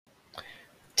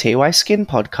TY Skin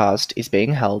podcast is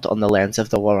being held on the lands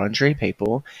of the Wurundjeri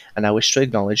people, and I wish to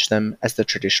acknowledge them as the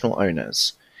traditional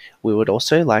owners. We would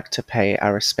also like to pay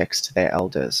our respects to their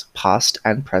elders, past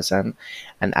and present,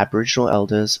 and Aboriginal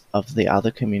elders of the other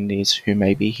communities who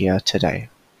may be here today.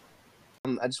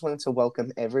 I just wanted to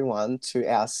welcome everyone to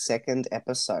our second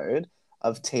episode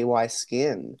of TY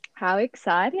Skin. How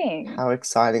exciting. How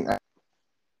exciting.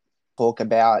 Talk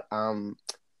about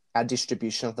our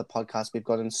distribution of the podcast. We've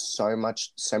gotten so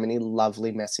many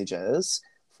lovely messages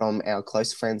from our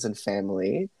close friends and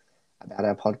family about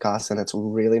our podcast, and it's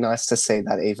really nice to see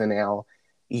that even our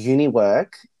uni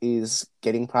work is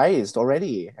getting praised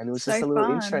already. And it was just a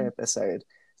little intro episode.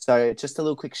 So just a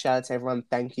little quick shout out to everyone.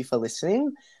 Thank you for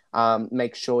listening.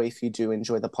 Make sure if you do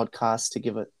enjoy the podcast to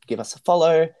give us a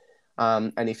follow.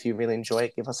 And if you really enjoy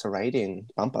it, give us a rating,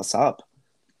 bump us up.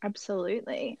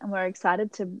 Absolutely. And we're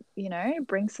excited to,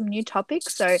 bring some new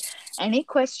topics. So any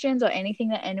questions or anything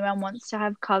that anyone wants to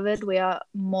have covered, we are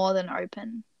more than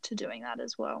open to doing that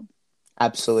as well.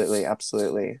 Absolutely. So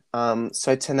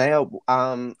Tanea,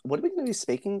 what are we going to be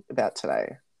speaking about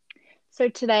today? So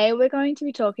today we're going to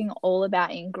be talking all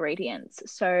about ingredients.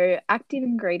 So active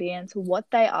ingredients, what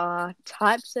they are,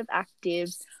 types of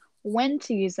actives, when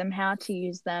to use them, how to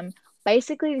use them.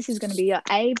 Basically, this is going to be your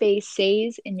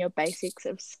ABCs in your basics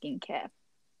of skincare.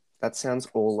 That sounds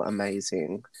all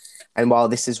amazing. And while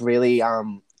this is really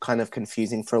kind of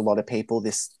confusing for a lot of people,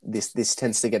 this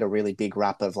tends to get a really big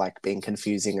rap of like being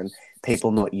confusing and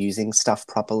people not using stuff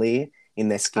properly in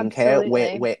their skincare.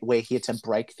 We're here to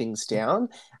break things down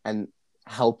and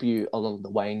help you along the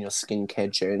way in your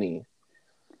skincare journey.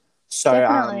 So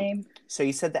definitely. So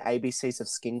you said the ABCs of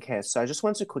skincare. So I just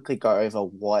want to quickly go over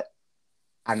what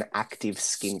an active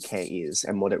skincare is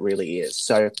and what it really is.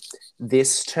 So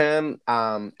this term,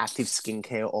 active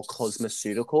skincare or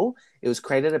cosmeceutical, it was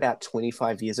created about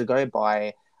 25 years ago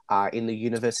by in the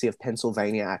University of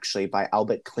Pennsylvania, actually, by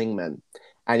Albert Klingman.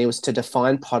 And it was to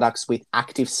define products with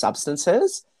active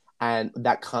substances and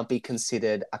that can't be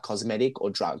considered a cosmetic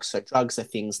or drug. So drugs are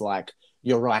things like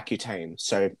your Roaccutane.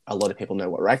 So a lot of people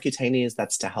know what Roaccutane is.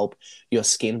 That's to help your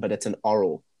skin, but it's an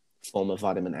oral form of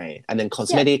vitamin A. And then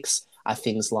cosmetics are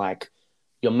things like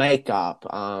your makeup,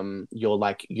 your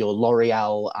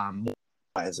L'Oreal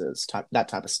moisturizers, that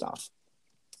type of stuff.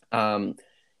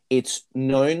 It's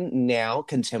known now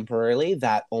contemporarily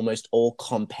that almost all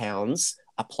compounds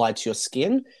applied to your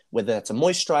skin, whether that's a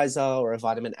moisturizer or a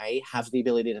vitamin A, have the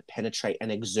ability to penetrate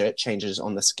and exert changes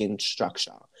on the skin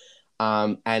structure.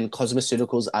 And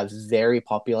cosmeceuticals are very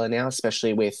popular now,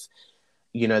 especially with,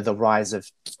 the rise of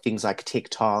things like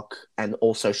TikTok and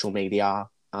all social media.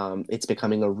 It's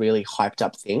becoming a really hyped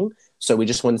up thing. So we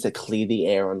just wanted to clear the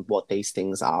air on what these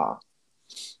things are.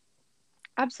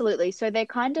 Absolutely. So they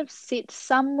kind of sit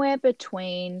somewhere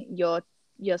between your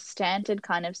standard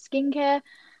kind of skincare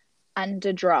and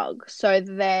a drug. So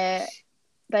they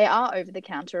are over the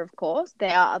counter, of course.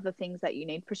 There are other things that you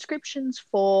need prescriptions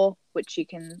for, which you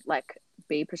can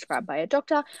be prescribed by a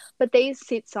doctor, but these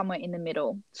sit somewhere in the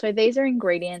middle. So these are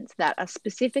ingredients that are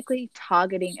specifically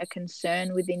targeting a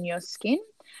concern within your skin,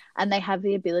 and they have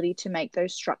the ability to make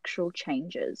those structural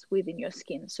changes within your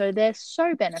skin. So they're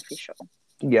so beneficial.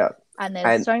 Yeah. And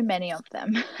there's so many of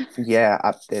them.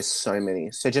 There's so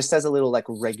many. So just as a little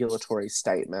regulatory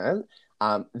statement,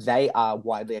 they are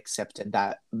widely accepted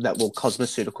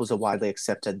cosmeceuticals are widely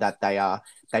accepted that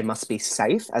they must be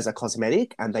safe as a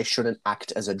cosmetic and they shouldn't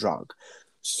act as a drug.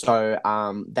 So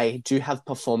they do have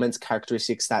performance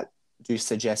characteristics that do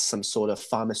suggest some sort of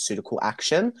pharmaceutical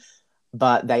action,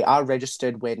 but they are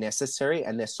registered where necessary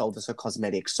and they're sold as a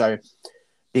cosmetic. So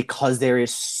because there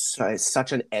is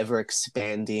such an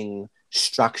ever-expanding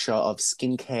structure of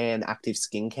skincare and active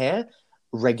skincare,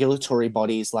 regulatory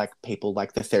bodies like people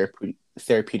like the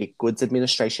Therapeutic Goods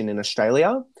Administration in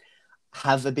Australia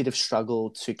have a bit of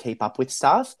struggle to keep up with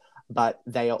stuff, but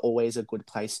they are always a good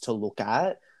place to look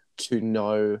at to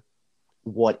know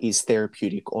what is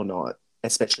therapeutic or not.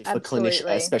 Especially for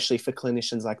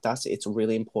clinicians like us, it's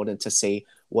really important to see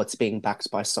what's being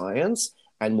backed by science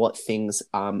and what things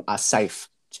are safe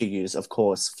to use, of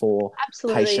course, for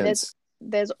patients.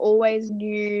 There's always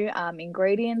new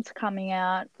ingredients coming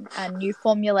out and new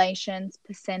formulations,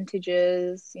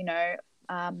 percentages,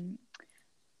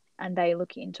 and they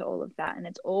look into all of that, and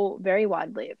it's all very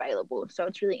widely available. So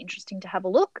it's really interesting to have a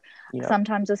look. Yep.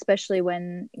 Sometimes, especially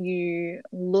when you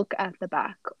look at the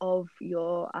back of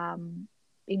your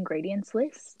ingredients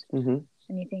list, mm-hmm.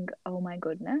 and you think, oh my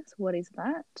goodness, what is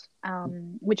that?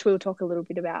 Which we'll talk a little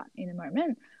bit about in a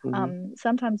moment. Mm-hmm.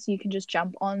 Sometimes you can just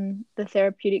jump on the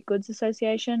Therapeutic Goods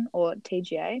Association or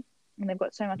TGA And they've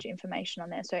got so much information on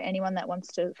there. So anyone that wants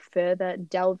to further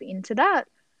delve into that,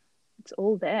 it's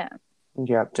all there.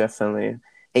 Yeah, definitely.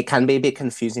 It can be a bit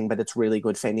confusing, but it's really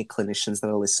good for any clinicians that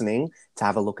are listening to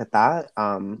have a look at that.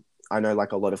 I know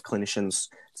like a lot of clinicians,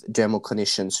 dermal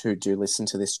clinicians who do listen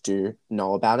to this do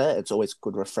know about it. It's always a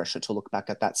good refresher to look back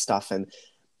at that stuff and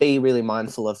be really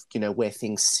mindful of, you know, where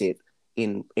things sit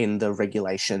in the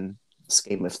regulation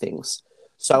scheme of things.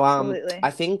 So Absolutely.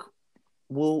 I think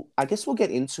I guess we'll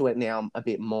get into it now a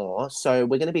bit more. So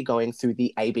we're going to be going through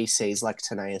the ABCs, like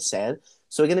Tanea said.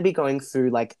 So we're going to be going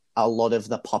through like a lot of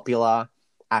the popular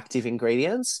active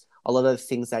ingredients, a lot of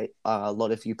things that a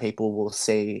lot of you people will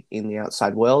see in the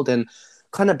outside world, and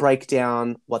kind of break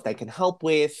down what they can help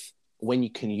with, when you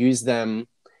can use them,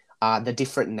 the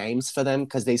different names for them,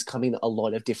 because these come in a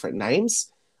lot of different names,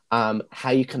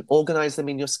 how you can organize them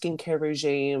in your skincare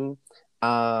regime,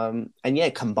 and yeah,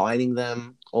 combining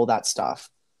them, all that stuff.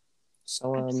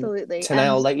 So, Absolutely. Tanae,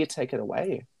 I'll let you take it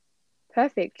away.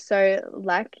 Perfect. So,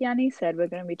 like Yanni said, we're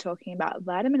going to be talking about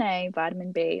vitamin A,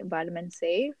 vitamin B, vitamin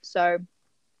C. So,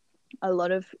 a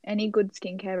lot of any good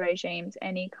skincare regimes,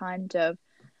 any kind of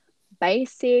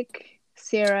basic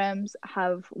serums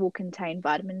will contain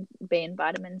vitamin B and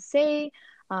vitamin C.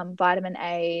 Vitamin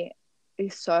A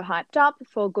is so hyped up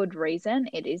for good reason.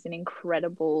 It is an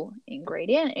incredible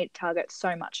ingredient. It targets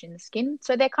so much in the skin.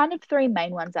 So they're kind of three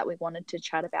main ones that we wanted to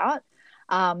chat about.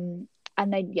 And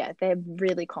they're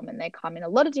really common. They come in a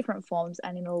lot of different forms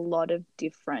and in a lot of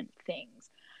different things.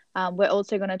 We're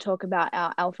also going to talk about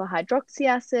our alpha hydroxy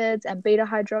acids and beta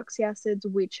hydroxy acids,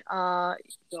 which are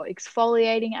your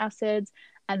exfoliating acids.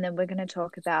 And then we're going to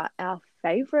talk about our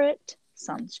favorite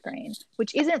sunscreen,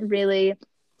 which isn't really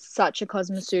such a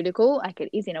cosmeceutical, like it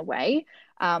is in a way,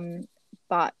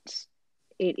 but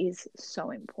it is so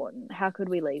important. How could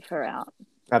we leave her out?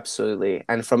 Absolutely.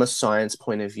 And from a science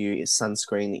point of view,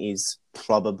 sunscreen is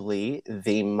probably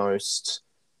the most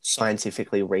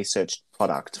scientifically researched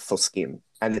product for skin.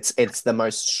 And it's the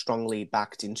most strongly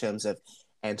backed in terms of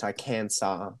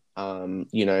anti-cancer,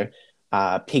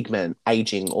 pigment,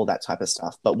 aging, all that type of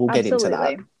stuff. But we'll get into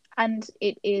that. And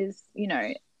it is,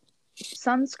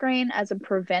 sunscreen as a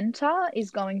preventer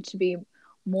is going to be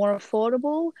more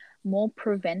affordable, more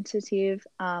preventative,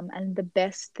 and the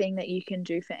best thing that you can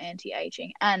do for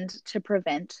anti-aging and to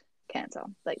prevent cancer,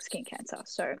 like skin cancer.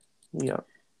 So, yeah.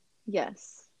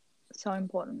 Yes, so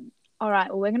important. All right,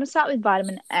 well, we're going to start with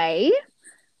vitamin A.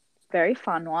 Very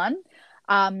fun one.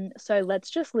 So let's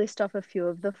just list off a few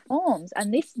of the forms.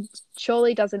 And this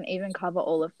surely doesn't even cover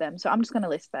all of them. So I'm just going to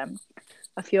list them,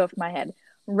 a few off my head.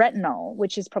 Retinol,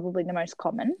 which is probably the most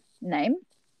common name.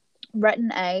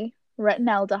 Retin A,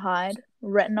 retinaldehyde,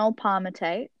 retinol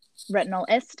palmitate, retinol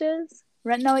esters,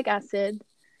 retinoic acid,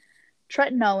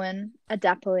 tretinoin,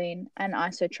 adapalene, and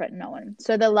isotretinoin.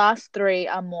 So the last three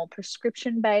are more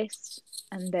prescription-based,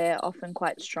 and they're often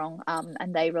quite strong,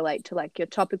 and they relate to like your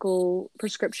topical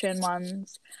prescription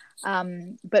ones,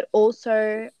 but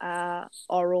also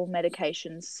oral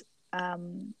medications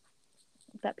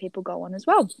that people go on as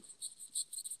well.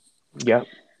 Yeah.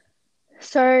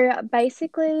 So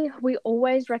basically, we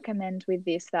always recommend with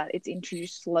this that it's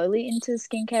introduced slowly into the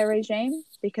skincare regime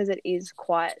because it is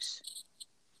quite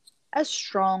a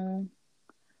strong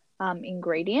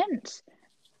ingredient.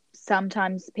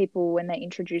 Sometimes people, when they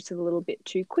introduce it a little bit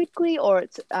too quickly, or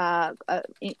it's a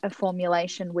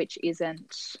formulation which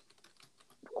isn't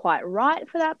quite right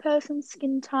for that person's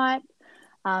skin type,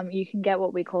 you can get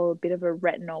what we call a bit of a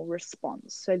retinol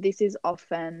response. So this is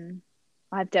often,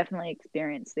 I've definitely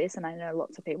experienced this, and I know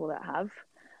lots of people that have,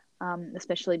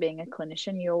 especially being a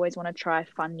clinician, you always want to try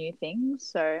fun new things.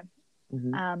 So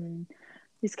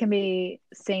this can be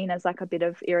seen as like a bit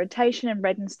of irritation and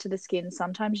redness to the skin.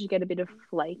 Sometimes you get a bit of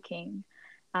flaking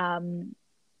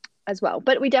as well,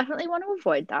 but we definitely want to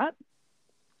avoid that.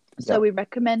 So we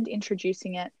recommend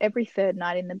introducing it every third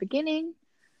night in the beginning.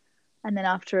 And then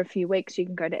after a few weeks, you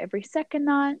can go to every second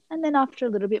night. And then after a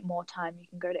little bit more time, you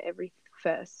can go to every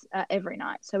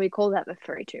night. So we call that the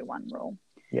 3-2-1 rule.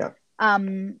 Yeah.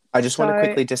 I just want to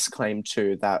quickly disclaim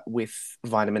too that with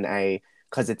vitamin A,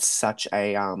 because it's such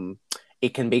a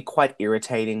it can be quite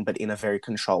irritating, but in a very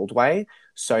controlled way.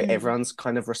 So everyone's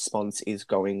kind of response is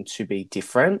going to be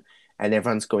different, and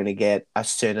everyone's going to get a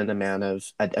certain amount of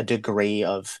a degree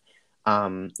of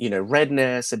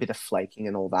redness, a bit of flaking,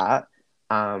 and all that.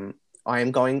 I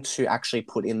am going to actually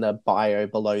put in the bio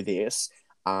below this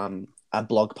a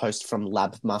blog post from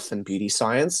Lab Muffin Beauty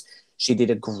Science. She did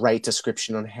a great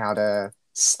description on how to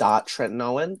start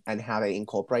tretinoin and how to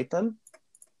incorporate them.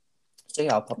 So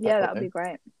yeah, I'll pop that. Yeah, that would be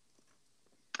great.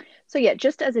 So yeah,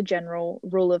 just as a general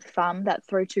rule of thumb, that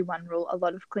 3-2-1 rule, a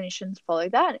lot of clinicians follow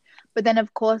that. But then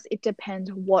of course it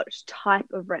depends what type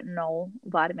of retinol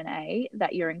vitamin A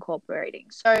that you're incorporating.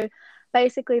 So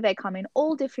basically they come in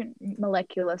all different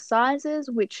molecular sizes,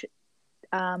 which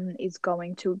is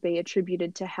going to be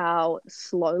attributed to how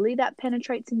slowly that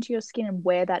penetrates into your skin and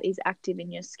where that is active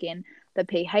in your skin, the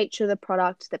pH of the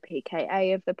product, the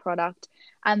pKa of the product,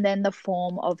 and then the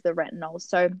form of the retinol.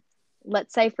 So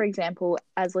let's say, for example,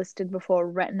 as listed before,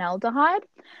 retinaldehyde,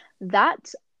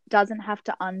 that doesn't have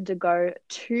to undergo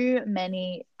too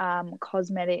many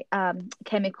cosmetic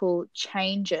chemical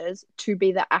changes to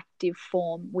be the active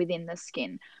form within the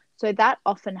skin. So that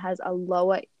often has a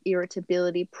lower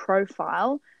irritability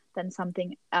profile than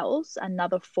something else,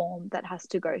 another form that has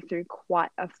to go through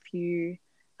quite a few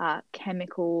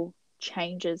chemical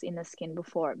changes in the skin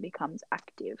before it becomes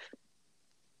active.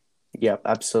 Yep,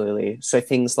 absolutely. So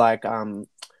things like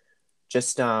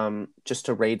just to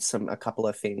read a couple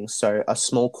of things. So a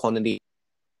small quantity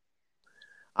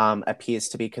appears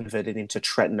to be converted into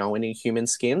tretinoin in human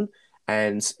skin,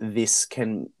 and this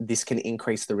can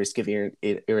increase the risk of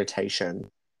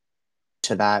irritation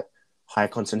to that higher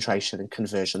concentration and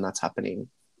conversion that's happening.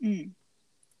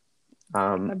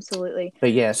 Absolutely.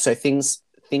 But yeah, so things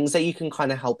that you can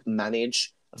kind of help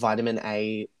manage vitamin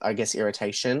A, I guess,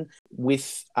 irritation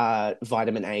with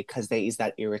vitamin A, because there is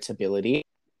that irritability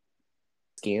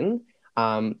skin.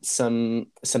 Some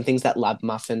things that Lab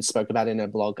Muffin spoke about in her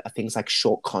blog are things like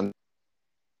short con.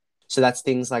 So that's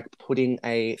things like putting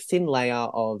a thin layer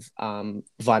of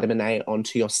vitamin A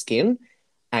onto your skin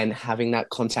and having that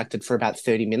contacted for about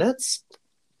 30 minutes,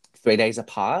 3 days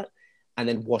apart, and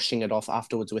then washing it off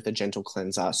afterwards with a gentle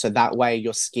cleanser. So that way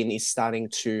your skin is starting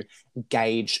to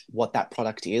gauge what that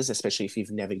product is, especially if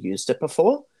you've never used it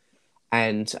before,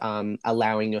 and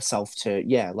allowing yourself to,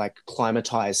 like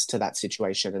climatize to that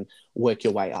situation and work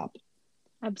your way up.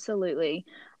 Absolutely.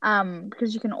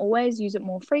 Because you can always use it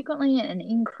more frequently and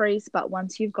increase, but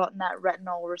once you've gotten that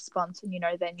retinol response and,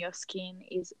 then your skin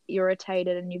is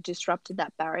irritated and you've disrupted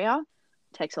that barrier,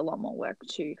 it takes a lot more work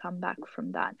to come back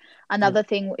from that. Another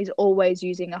thing is always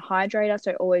using a hydrator,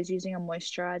 so always using a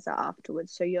moisturizer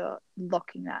afterwards, so you're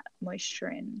locking that moisture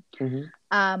in.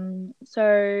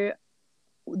 So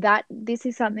this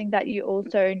is something that you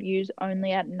also use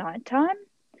only at nighttime,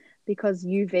 because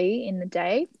UV in the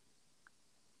day,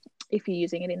 if you're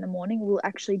using it in the morning, will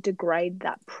actually degrade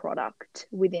that product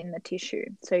within the tissue.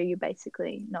 So you're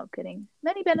basically not getting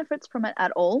many benefits from it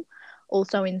at all.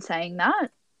 Also, in saying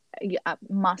that, you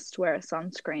must wear a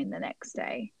sunscreen the next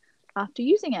day after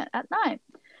using it at night.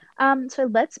 So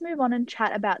let's move on and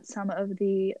chat about some of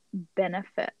the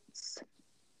benefits.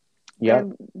 Yeah,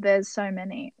 there's so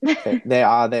many. there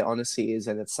honestly is,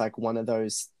 and it's like one of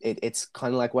those. It's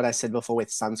kind of like what I said before with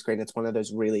sunscreen. It's one of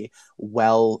those really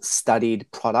well studied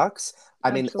products.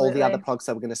 I mean, all the other products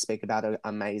that we're going to speak about are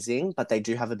amazing, but they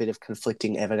do have a bit of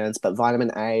conflicting evidence. But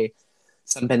vitamin A,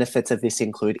 some benefits of this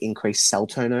include increased cell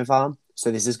turnover. So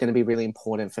this is going to be really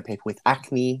important for people with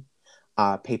acne,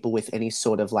 people with any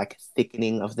sort of like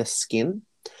thickening of the skin.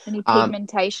 Any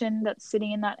pigmentation that's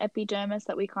sitting in that epidermis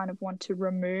that we kind of want to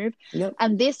remove. Yep.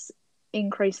 And this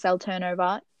increased cell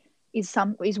turnover is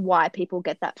why people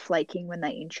get that flaking when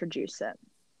they introduce it.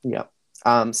 Yeah.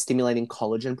 Stimulating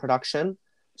collagen production.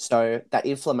 So that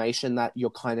inflammation that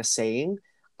you're kind of seeing,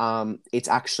 it's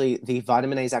actually, the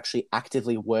vitamin A is actually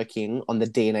actively working on the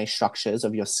DNA structures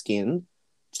of your skin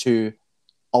to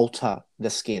alter the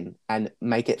skin and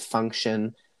make it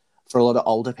function, for a lot of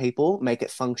older people, make it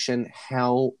function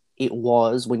how it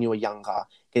was when you were younger,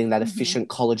 getting that efficient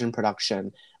collagen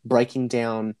production, breaking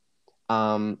down,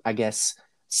 I guess,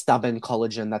 stubborn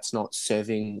collagen that's not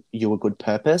serving you a good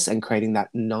purpose, and creating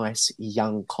that nice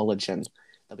young collagen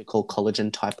that we call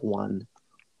collagen type 1.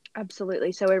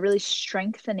 Absolutely. So we're really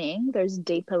strengthening those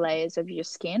deeper layers of your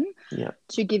skin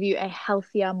to give you a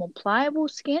healthier, more pliable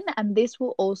skin. And this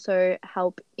will also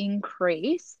help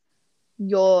increase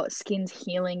your skin's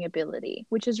healing ability,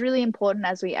 which is really important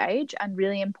as we age and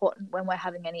really important when we're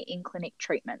having any in-clinic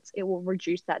treatments. It will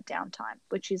reduce that downtime,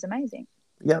 which is amazing.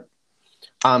 Yep.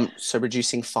 So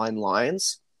reducing fine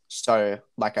lines. So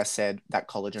like I said, that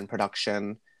collagen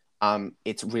production,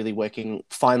 it's really working.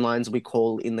 Fine lines we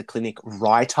call in the clinic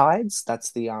rhytides.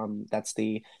 That's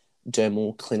the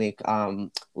dermal clinic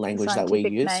language that we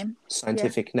use.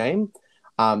 Scientific name.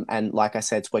 And like I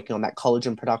said, it's working on that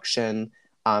collagen production.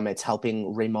 It's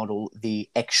helping remodel the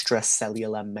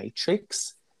extracellular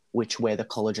matrix, where the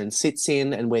collagen sits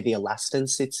in and where the elastin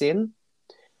sits in.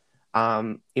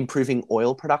 Improving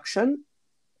oil production.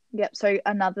 Yep. So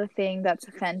another thing that's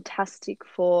fantastic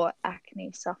for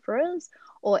acne sufferers,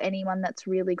 or anyone that's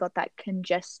really got that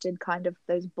congested kind of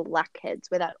those blackheads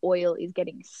where that oil is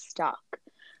getting stuck.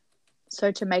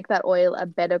 So to make that oil a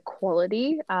better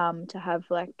quality, to have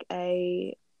like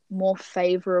a more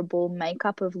favorable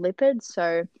makeup of lipids,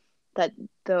 so that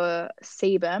the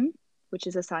sebum, which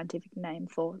is a scientific name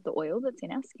for the oil that's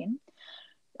in our skin,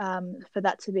 for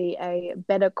that to be a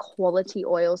better quality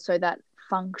oil, so that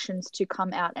functions to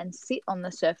come out and sit on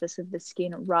the surface of the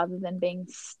skin rather than being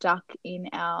stuck in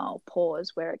our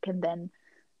pores, where it can then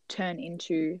turn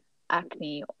into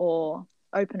acne or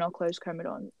open or closed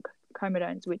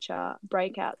comedones, which are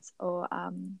breakouts, or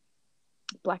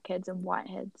blackheads and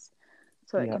whiteheads.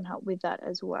 So it can help with that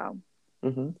as well.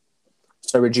 Mm-hmm.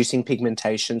 So reducing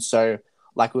pigmentation. So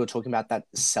like we were talking about that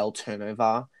cell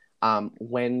turnover,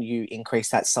 when you increase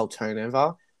that cell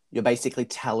turnover, you're basically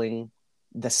telling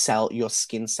your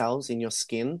skin cells in your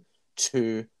skin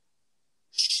to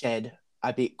shed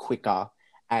a bit quicker.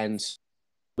 And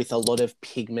with a lot of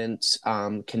pigment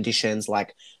conditions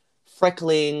like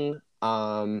freckling,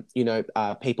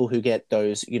 people who get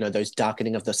those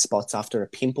darkening of the spots after a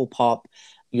pimple pop,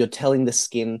 you're telling the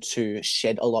skin to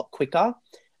shed a lot quicker,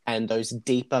 and those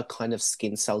deeper kind of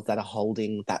skin cells that are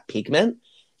holding that pigment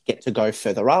get to go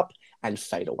further up and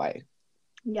fade away.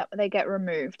 Yep, they get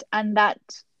removed. And that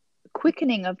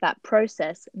quickening of that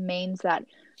process means that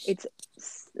it's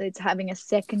having a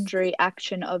secondary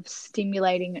action of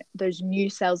stimulating those new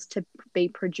cells to be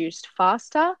produced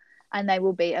faster, and they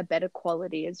will be a better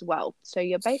quality as well. So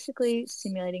you're basically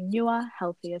stimulating newer,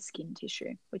 healthier skin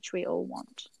tissue, which we all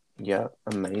want. Yeah,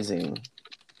 amazing.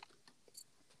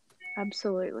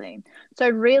 Absolutely. So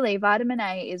really, vitamin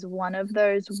A is one of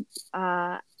those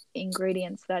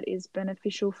ingredients that is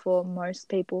beneficial for most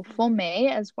people. For me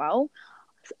as well,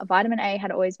 vitamin A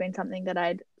had always been something that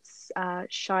I'd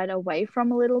shied away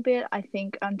from a little bit. I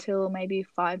think until maybe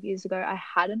 5 years ago, I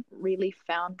hadn't really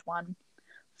found one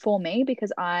for me,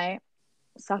 because I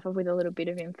suffer with a little bit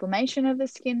of inflammation of the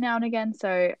skin now and again.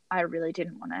 So I really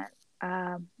didn't want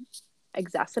to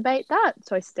exacerbate that.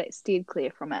 So I steered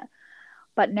clear from it.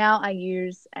 But now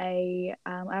I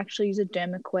actually use a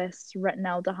Dermaquest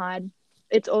retinaldehyde.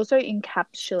 It's also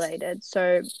encapsulated,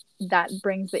 so that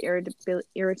brings the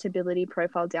irritability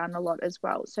profile down a lot as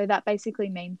well. So that basically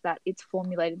means that it's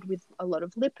formulated with a lot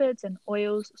of lipids and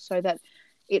oils, so that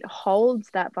it holds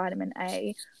that vitamin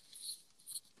A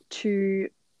to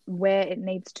where it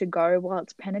needs to go while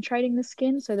it's penetrating the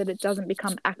skin, so that it doesn't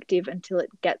become active until it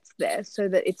gets there, so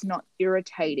that it's not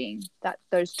irritating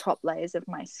those top layers of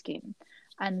my skin.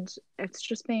 And it's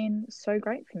just been so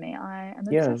great for me. I am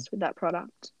obsessed with that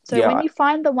product. So when you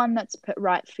find the one that's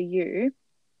right for you,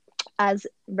 as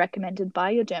recommended by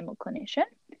your dermal clinician,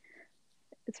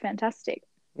 it's fantastic.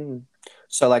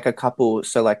 So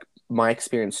my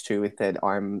experience too with it,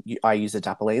 I use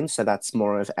adapalene, so that's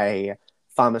more of a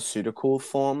pharmaceutical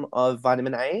form of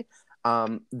vitamin A.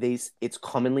 It's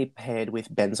commonly paired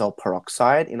with benzoyl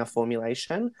peroxide in a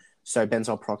formulation. So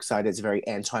benzoyl peroxide is very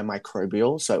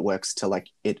antimicrobial, so it works to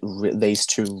these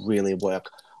two really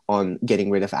work on getting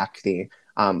rid of acne.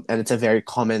 And it's a very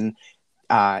common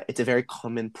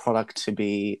product to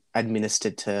be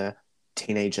administered to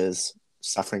teenagers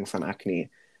suffering from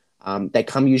acne. They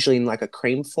come usually in like a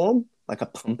cream form, like a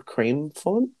pump cream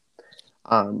form.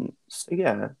 So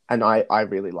yeah, and I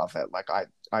really love it. Like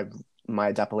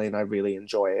my adapalene I really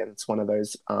enjoy, and it's one of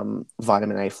those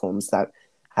vitamin A forms that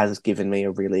has given me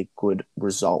a really good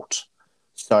result.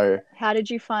 So how did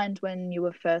you find when you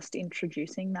were first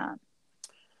introducing that?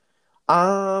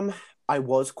 I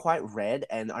was quite red,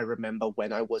 and I remember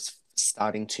when I was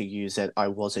starting to use it, I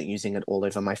wasn't using it all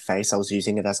over my face. I was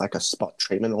using it as like a spot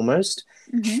treatment almost.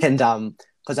 And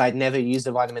because I'd never used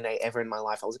a vitamin A ever in my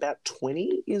life. I was about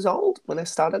 20 years old when I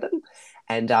started them.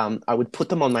 And I would put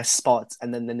them on my spots,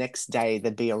 and then the next day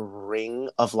there'd be a ring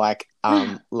of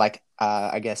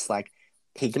I guess like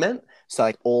pigment. So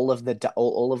like all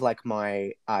of like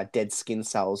my dead skin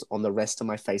cells on the rest of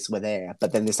my face were there,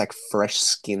 but then this like fresh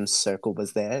skin circle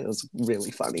was there. It was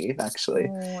really funny, actually.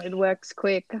 Oh, it works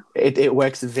quick. It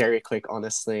works very quick,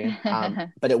 honestly.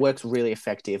 But it works really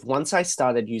effective. Once I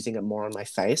started using it more on my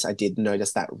face, I did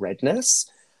notice that redness,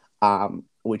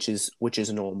 which is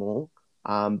normal.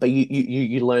 But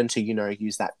you learn to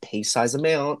use that pea size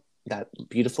amount, that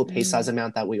beautiful pea size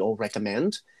amount that we all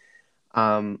recommend,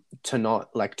 to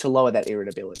lower that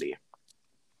irritability.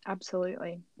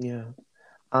 Absolutely. Yeah.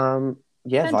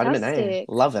 Vitamin A,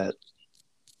 love it.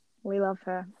 We love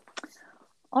her.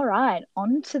 All right,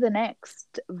 on to the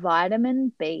next,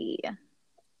 vitamin B.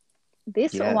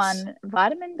 This one,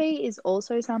 vitamin B, is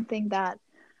also something that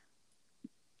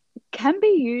can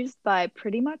be used by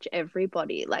pretty much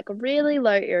everybody, like a really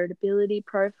low irritability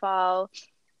profile.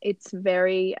 It's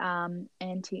very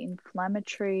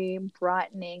anti-inflammatory,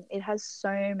 brightening. It has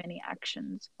so many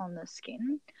actions on the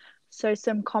skin. So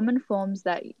some common forms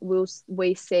that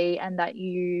we see and that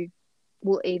you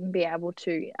will even be able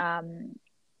to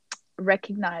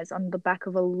recognize on the back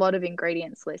of a lot of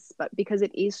ingredients lists, but because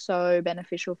it is so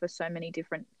beneficial for so many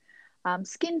different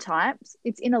skin types,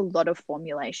 it's in a lot of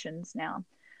formulations now.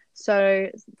 So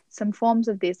some forms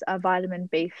of this are vitamin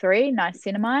B3,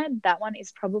 niacinamide. That one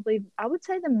is probably, I would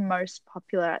say, the most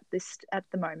popular at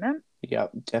the moment.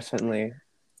 Yep, definitely.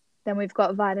 Then we've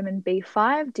got vitamin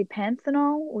B5,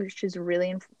 dipenthanol, which is a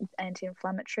really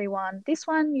anti-inflammatory one. This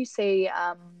one you see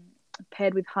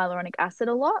paired with hyaluronic acid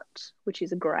a lot, which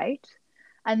is great.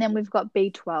 And then we've got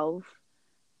B12,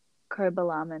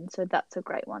 cobalamin. So that's a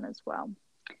great one as well.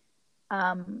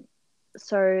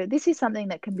 So this is something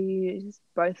that can be used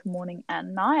both morning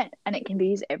and night, and it can be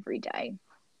used every day.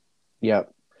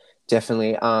 Yep,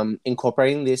 definitely.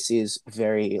 Incorporating this is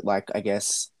very, like, I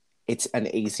guess it's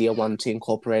an easier one to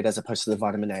incorporate as opposed to the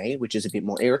vitamin A, which is a bit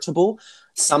more irritable.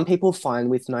 Some people find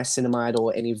with niacinamide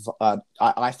or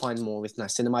I find more with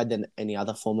niacinamide than any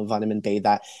other form of vitamin B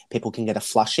that people can get a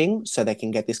flushing, so they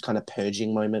can get this kind of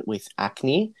purging moment with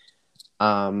acne.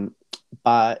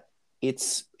 But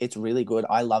it's really good.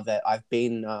 I love it. I've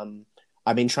been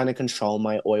trying to control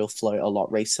my oil flow a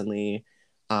lot recently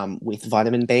with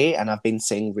vitamin B, and I've been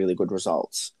seeing really good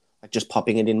results. Like just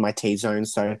popping it in my T-zone,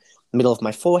 so middle of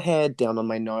my forehead, down on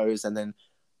my nose, and then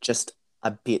just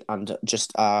a bit under,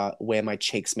 just where my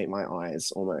cheeks meet my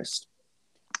eyes almost.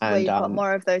 Where you've got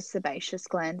more of those sebaceous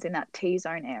glands in that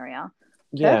T-zone area.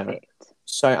 Yeah. Perfect.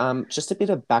 So just a bit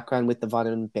of background with the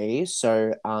vitamin B.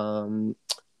 So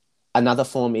another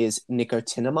form is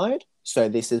nicotinamide. So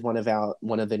this is one of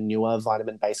the newer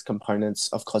vitamin-based components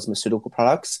of cosmeceutical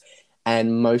products,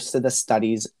 and most of the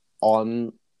studies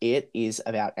on it is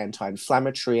about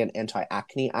anti-inflammatory and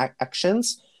anti-acne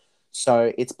actions.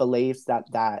 So it's believed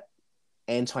that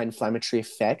anti-inflammatory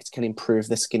effect can improve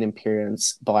the skin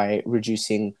appearance by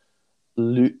reducing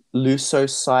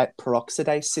leukocyte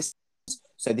peroxidase systems.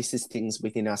 So this is things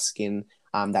within our skin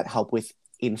that help with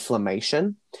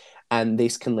inflammation, and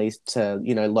this can lead to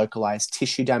localized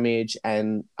tissue damage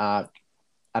and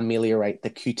ameliorate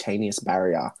the cutaneous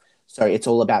barrier. So it's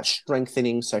all about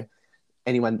strengthening. So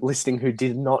anyone listening who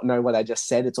did not know what I just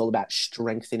said, it's all about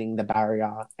strengthening the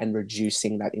barrier and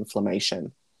reducing that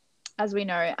inflammation. As we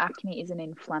know, acne is an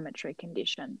inflammatory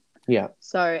condition. Yeah.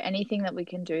 So anything that we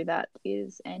can do that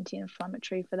is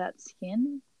anti-inflammatory for that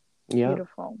skin, yeah.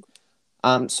 Beautiful.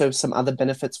 So some other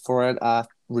benefits for it are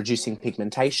reducing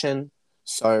pigmentation.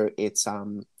 So it's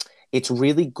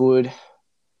really good.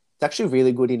 It's actually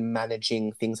really good in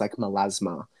managing things like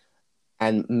melasma.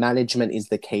 And management is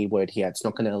the key word here. It's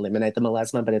not going to eliminate the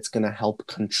melasma, but it's going to help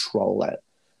control it.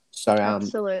 So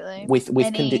absolutely, with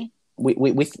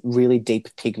really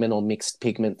deep pigment or mixed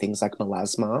pigment, things like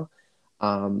melasma,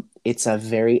 it's a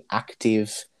very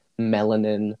active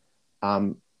melanin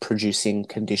producing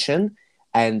condition,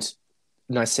 and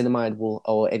niacinamide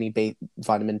or any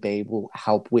vitamin B will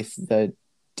help with the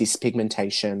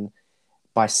dyspigmentation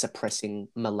by suppressing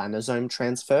melanosome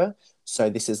transfer. So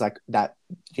this is like that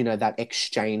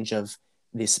exchange of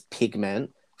this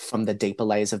pigment from the deeper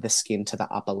layers of the skin to the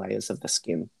upper layers of the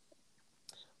skin,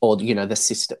 or the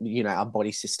system, our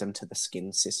body system to the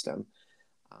skin system.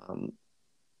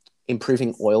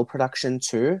 Improving oil production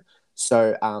too.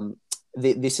 So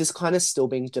this is kind of still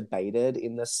being debated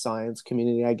in the science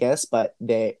community, I guess, but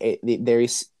there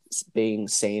is being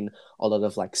seen a lot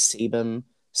of like sebum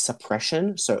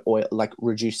suppression, so oil, like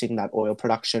reducing that oil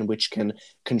production, which can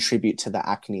contribute to the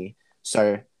acne.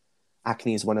 So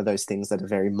acne is one of those things that are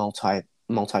very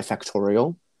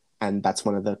multifactorial, and that's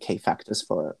one of the key factors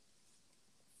for it.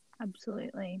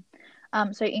 Absolutely.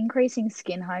 So increasing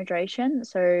skin hydration.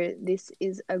 So this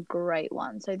is a great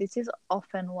one. So this is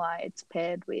often why it's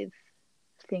paired with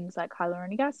things like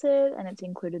hyaluronic acid, and it's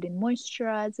included in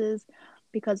moisturizers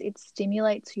because it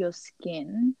stimulates your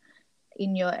skin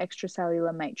in your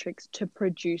extracellular matrix to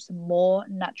produce more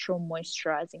natural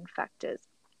moisturizing factors.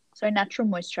 So natural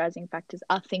moisturizing factors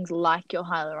are things like your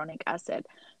hyaluronic acid.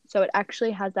 So it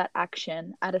actually has that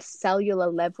action at a cellular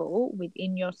level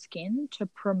within your skin to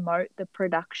promote the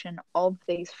production of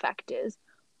these factors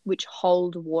which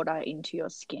hold water into your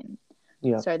skin.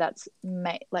 Yeah. So that's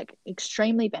like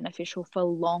extremely beneficial for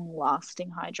long lasting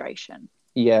hydration.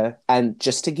 Yeah. And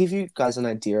just to give you guys an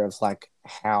idea of like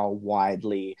how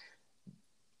widely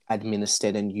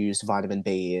administered and used vitamin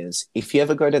B is, if you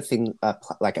ever go to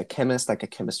like a chemist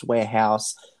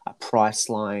Warehouse, a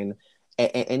Priceline,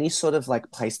 any sort of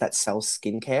like place that sells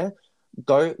skincare,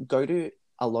 go to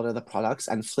a lot of the products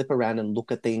and flip around and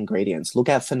look at the ingredients. Look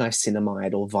out for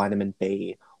niacinamide or vitamin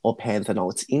B or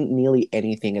panthenol. It's in nearly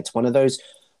anything. It's one of those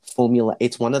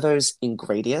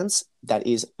ingredients that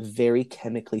is very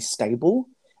chemically stable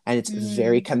and it's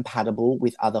very Mm, compatible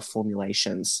with other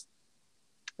formulations.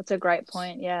 that's a great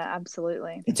point. Yeah,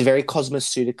 absolutely. It's very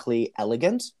cosmeceutically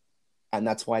elegant, and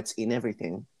that's why it's in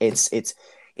everything.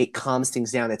 It calms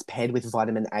things down. It's paired with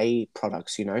vitamin A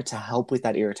products, to help with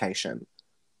that irritation.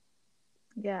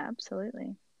 Yeah,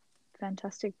 absolutely.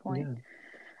 Fantastic point.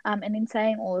 Yeah. And in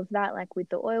saying all of that, like with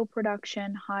the oil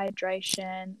production,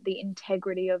 hydration, the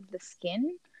integrity of the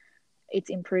skin,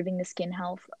 it's improving the skin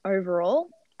health overall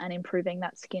and improving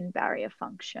that skin barrier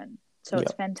function. So Yeah.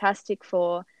 it's fantastic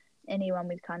for anyone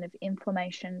with kind of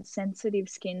inflammation, sensitive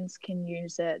skins can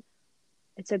use it.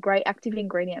 It's a great active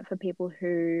ingredient for people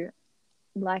who,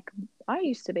 like I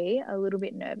used to be, a little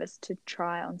bit nervous to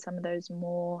try on some of those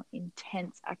more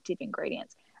intense active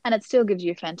ingredients. And it still gives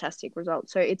you fantastic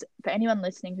results. So it's for anyone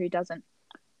listening who doesn't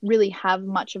really have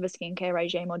much of a skincare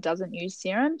regime or doesn't use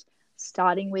serums,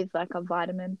 starting with like a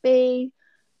vitamin B,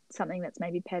 something that's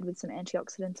maybe paired with some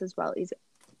antioxidants as well, is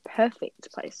a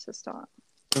perfect place to start.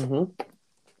 Hmm.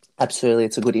 Absolutely.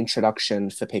 It's a good introduction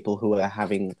for people who are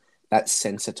having that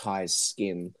sensitized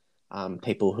skin.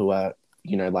 People who are,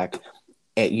 like,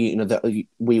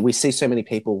 we see so many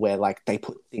people where like they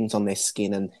put things on their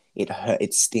skin and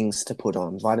it stings to put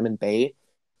on. Vitamin B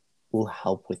will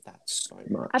help with that so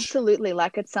much. Absolutely.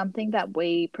 Like it's something that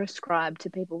we prescribe to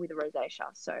people with rosacea.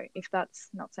 So if that's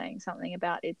not saying something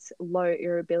about its low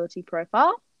irritability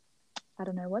profile, I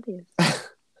don't know what is.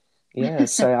 Yeah.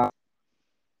 So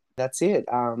that's it.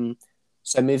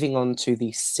 So moving on to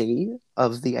the C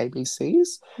of the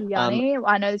ABCs. Um, Yanni,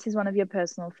 I know this is one of your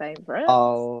personal favorites.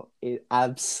 oh, it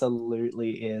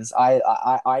absolutely is.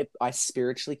 I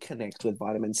spiritually connect with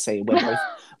vitamin C.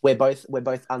 We're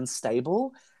both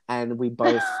unstable, and we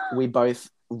both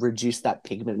reduce that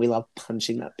pigment. We love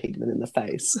punching that pigment in the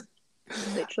face.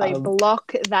 Literally Um,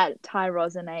 block that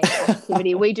tyrosinase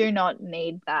activity. We do not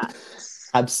need that.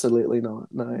 absolutely not.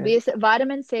 No. This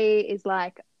vitamin C is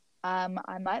like,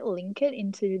 I might link it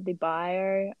into the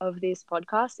bio of this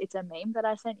podcast. It's a meme that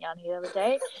I sent Yanni the other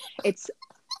day. It's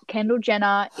Kendall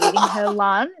Jenner eating her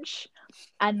lunch,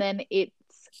 and then it's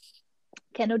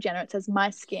Kendall Jenner. It says "my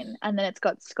skin," and then it's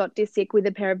got Scott Disick with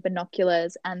a pair of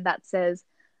binoculars, and that says,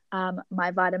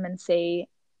 "my vitamin C."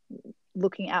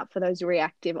 Looking out for those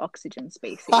reactive oxygen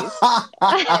species. Oh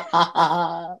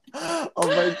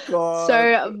my god.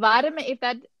 So vitamin, if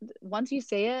that once you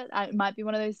see it, it might be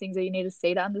one of those things that you need to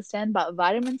see to understand. But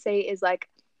vitamin C is like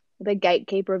the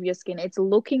gatekeeper of your skin. It's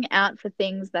looking out for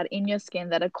things that in your skin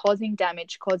that are causing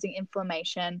damage, causing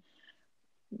inflammation,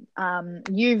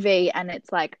 UV, and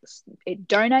it's like it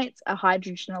donates a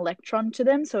hydrogen electron to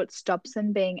them, so it stops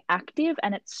them being active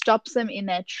and it stops them in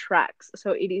their tracks.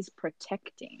 So it is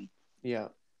protecting. Yeah.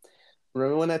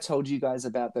 Remember when I told you guys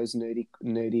about those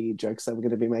nerdy jokes that we're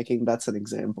going to be making? That's an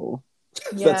example.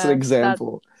 That's an Yeah, that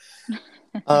example.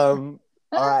 Um,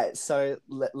 all right, so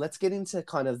let's get into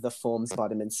kind of the forms of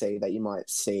vitamin C that you might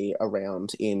see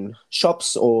around in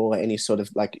shops or any sort of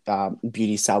like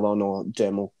beauty salon or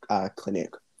dermal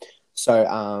clinic. So,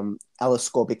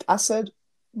 L-ascorbic acid.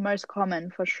 most common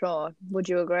for sure. Would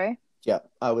you agree? Yeah,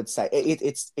 I would say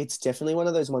it's definitely one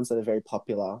of those ones that are very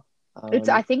popular.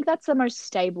 I think that's the most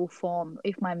stable form,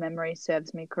 if my memory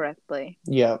serves me correctly.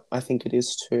 Yeah, I think it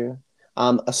is too.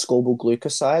 Ascorbyl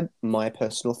glucoside, my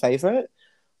personal favorite.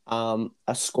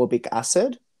 Ascorbic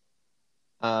acid,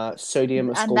 sodium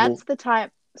And ascorbyl. that's the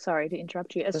type, sorry to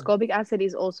interrupt you. Ascorbic acid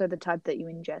is also the type that you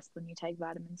ingest when you take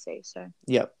vitamin C. So,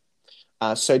 Yep.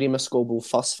 Sodium ascorbyl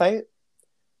phosphate,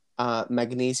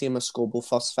 magnesium ascorbyl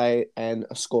phosphate, and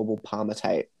ascorbyl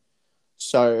palmitate.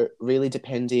 So, really,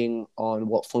 depending on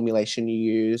what formulation you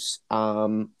use,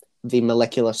 the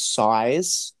molecular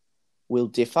size will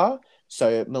differ.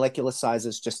 So, molecular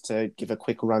sizes, just to give a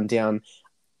quick rundown,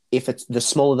 if it's the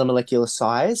smaller the molecular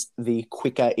size, the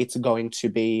quicker it's going to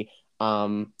be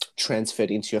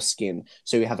transferred into your skin.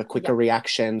 So you have a quicker yeah.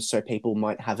 reaction. So people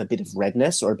might have a bit of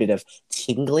redness or a bit of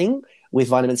tingling with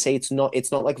vitamin C. It's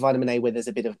not like vitamin A where there's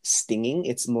a bit of stinging.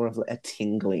 It's more of a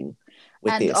tingling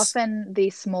with And this. often the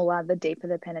smaller, the deeper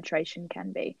the penetration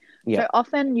can be. Yeah. So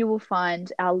often you will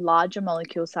find our larger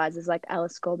molecule sizes like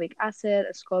L-ascorbic acid,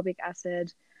 ascorbic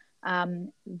acid.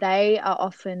 They are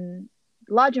often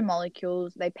larger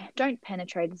molecules. They don't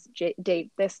penetrate as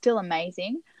deep. They're still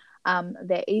amazing.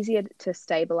 They're easier to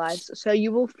stabilize. So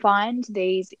you will find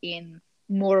these in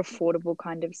more affordable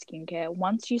kind of skincare.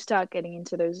 Once you start getting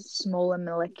into those smaller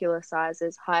molecular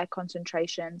sizes, higher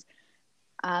concentrations,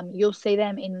 you'll see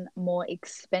them in more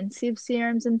expensive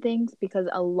serums and things because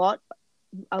a lot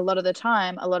of the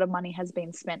time, a lot of money has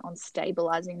been spent on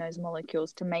stabilizing those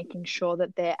molecules to making sure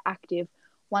that they're active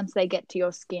once they get to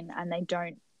your skin and they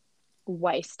don't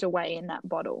waste away in that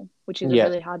bottle, which is a Yeah.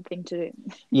 really hard thing to do.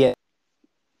 Yeah.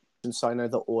 And so I know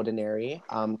The Ordinary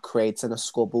creates an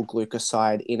ascorbyl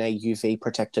glucoside in a UV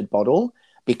protected bottle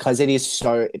because it's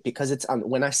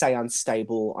when I say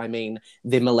unstable, I mean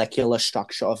the molecular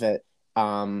structure of it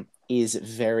is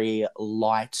very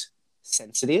light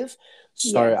sensitive.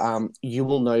 So Yes. you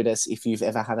will notice if you've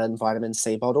ever had a vitamin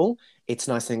C bottle, it's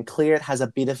nice and clear. It has a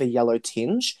bit of a yellow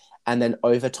tinge, and then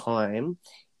over time,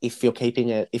 if you're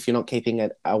not keeping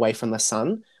it away from the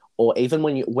sun, or even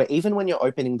when you're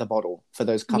opening the bottle for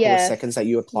those couple of seconds that Yes.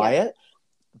 you apply Yep. it,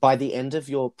 by the end of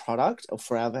your product or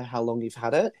forever how long you've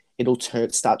had it, it'll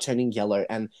start turning yellow,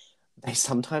 and they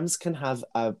sometimes can have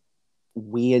a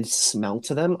weird smell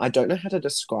to them. I don't know how to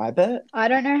describe it. I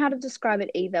don't know how to describe it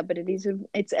either, but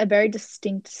it's a very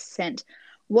distinct scent.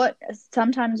 What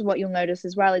sometimes what you'll notice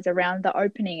as well is around the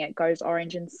opening it goes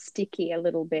orange and sticky a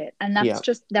little bit, and Yeah,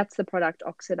 that's the product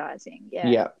oxidizing. Yeah.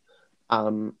 yeah.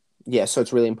 Um, yeah, so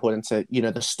it's really important to,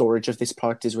 the storage of this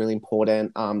product is really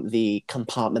important. The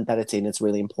compartment that it's in is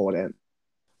really important.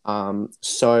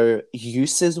 So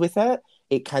uses with it,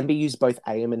 it can be used both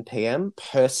AM and PM.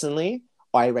 Personally,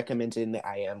 I recommend it in the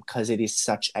AM because it is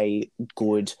such a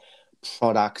good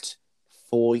product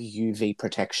for UV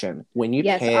protection. When you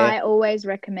Yes, pair, I always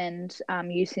recommend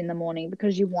use in the morning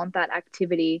because you want that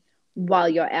activity while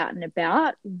you're out and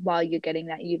about, while you're getting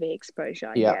that UV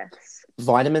exposure. yeah, Yes.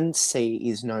 vitamin C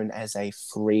is known as a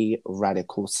free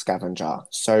radical scavenger.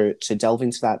 So to delve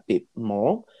into that bit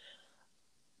more,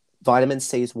 vitamin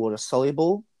C is water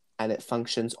soluble and it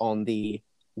functions on the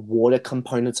water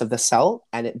components of the cell,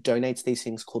 and it donates these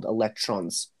things called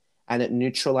electrons, and it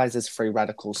neutralizes free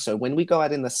radicals. So when we go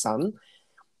out in the sun,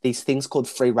 these things called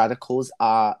free radicals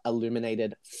are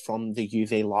illuminated from the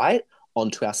UV light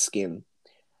onto our skin.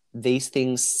 These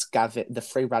things the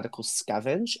free radicals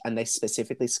scavenge, and they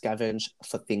specifically scavenge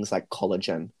for things like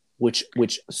collagen, which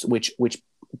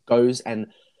goes and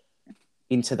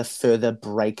into the further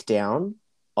breakdown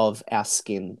of our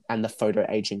skin and the photo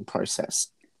aging process.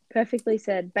 Perfectly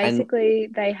said. And Basically,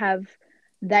 they have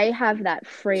that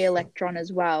free electron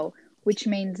as well, which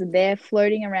means they're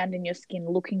floating around in your skin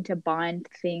looking to bind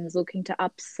things, looking to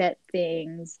upset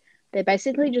things. They're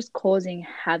basically just causing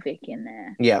havoc in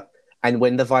there. yeah, and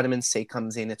when the vitamin C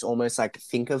comes in, it's almost like,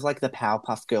 think of like the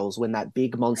Powerpuff Girls when that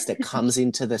big monster comes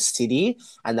into the city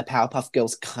and the Powerpuff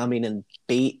Girls come in and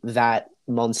beat that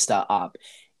monster up.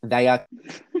 They are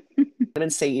Vitamin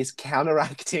C is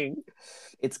counteracting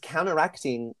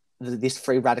this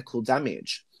free radical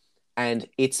damage, and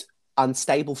it's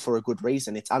unstable for a good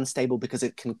reason. It's unstable because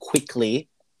it can quickly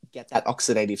get that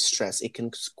oxidative stress. It can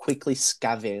quickly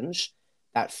scavenge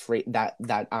that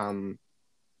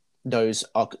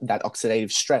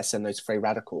oxidative stress and those free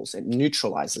radicals. It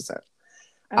neutralizes it.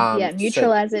 Yeah, So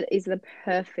neutralize it is the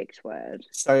perfect word.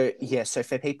 so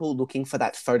for people looking for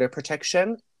that photo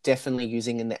protection, definitely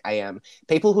using in the AM.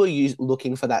 People who are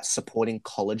looking for that supporting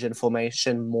collagen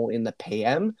formation more in the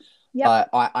PM, Yep,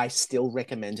 I still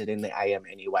recommend it in the AM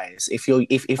anyways. If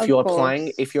of you're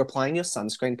applying course. your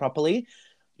sunscreen properly,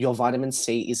 your vitamin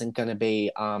C isn't going to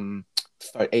be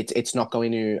it's not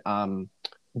going to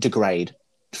degrade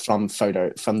from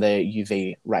the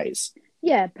UV rays.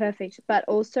 Yeah, perfect. But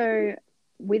also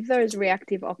with those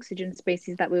reactive oxygen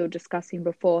species that we were discussing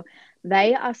before,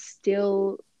 they are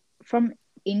still from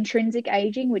intrinsic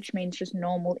aging, which means just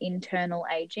normal internal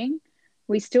aging.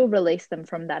 We still release them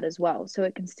from that as well. So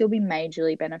it can still be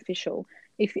majorly beneficial.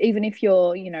 If even if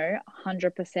you're,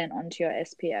 100% onto your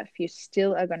SPF, you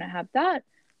still are going to have that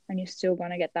and you're still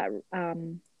going to get that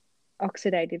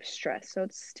oxidative stress. So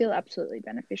it's still absolutely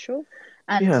beneficial.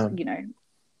 And, Yeah,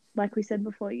 like we said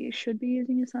before, you should be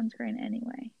using your sunscreen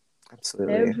anyway,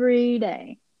 absolutely. every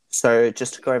day. So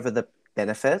just to go over the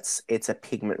benefits, it's a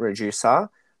pigment reducer.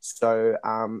 So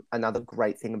another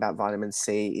great thing about vitamin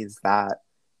C is that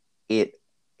it,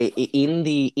 in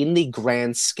the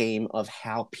grand scheme of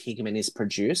how pigment is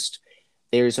produced,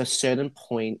 there is a certain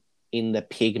point in the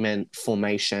pigment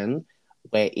formation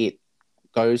where it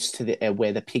goes to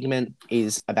where the pigment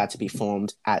is about to be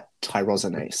formed at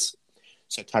tyrosinase.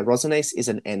 So tyrosinase is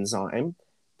an enzyme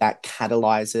that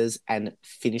catalyzes and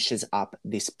finishes up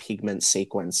this pigment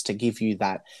sequence to give you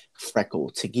that freckle,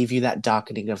 to give you that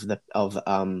darkening of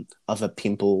a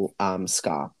pimple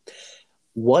scar.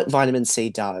 What vitamin C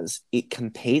does, it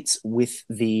competes with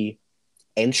the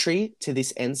entry to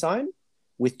this enzyme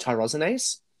with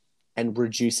tyrosinase and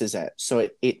reduces it. So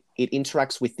it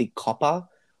interacts with the copper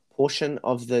portion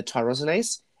of the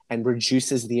tyrosinase and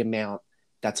reduces the amount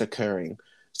that's occurring.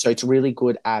 So it's really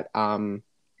good at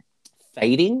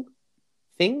fading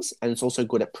things, and it's also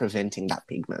good at preventing that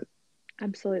pigment.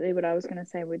 Absolutely what I was going to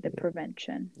say with the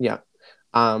prevention. Yeah.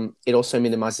 It also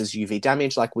minimizes UV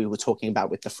damage, like we were talking about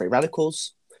with the free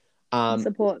radicals.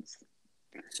 Supports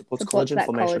Collagen that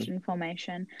formation. collagen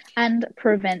formation and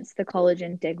prevents the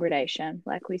collagen degradation,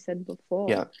 like we said before.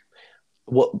 Yeah.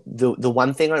 What the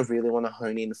one thing I really want to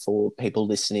hone in for people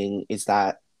listening is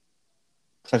that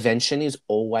prevention is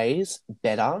always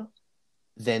better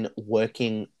than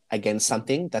working against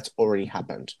something that's already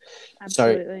happened.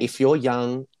 Absolutely. So if you're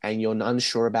young and you're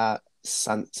unsure about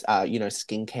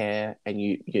skincare, and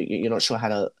you're not sure how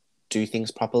to do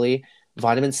things properly,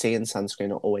 vitamin C and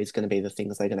sunscreen are always going to be the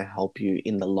things that are going to help you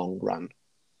in the long run.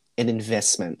 An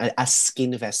investment, a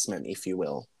skin investment, if you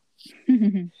will.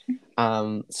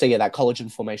 So yeah, that collagen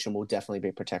formation will definitely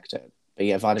be protected. But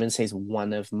yeah, vitamin C is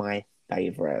one of my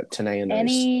favorite. Tanea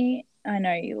knows. I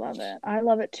know you love it. I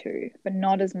love it too, but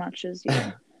not as much as you.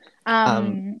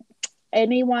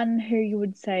 Anyone who you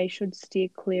would say should steer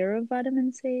clear of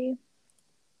vitamin C?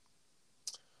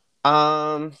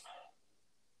 I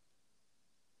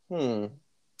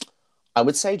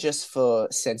would say just for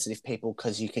sensitive people,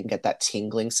 because you can get that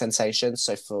tingling sensation.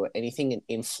 So for anything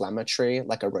inflammatory,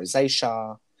 like a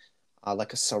rosacea,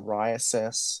 like a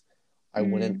psoriasis, I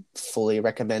wouldn't fully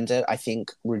recommend it. I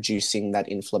think reducing that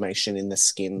inflammation in the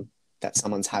skin that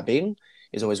someone's having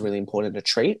is always really important to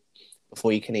treat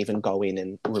before you can even go in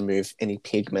and remove any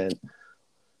pigment.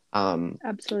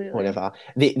 Absolutely. Whatever.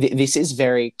 This is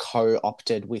very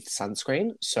co-opted with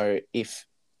sunscreen. So if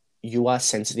you are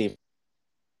sensitive,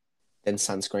 then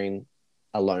sunscreen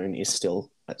alone is still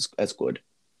as good.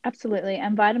 Absolutely.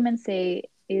 And vitamin C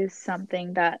is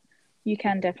something that you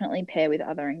can definitely pair with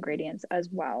other ingredients as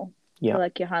well. Yeah. So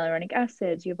like your hyaluronic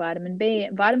acids, your vitamin B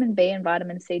and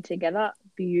vitamin C together,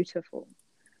 beautiful.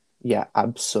 Yeah,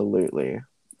 absolutely.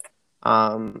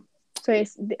 So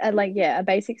it's like, yeah, a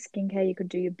basic skincare, you could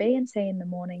do your B and C in the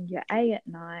morning, your A at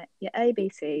night, your A,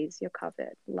 B, Cs, you're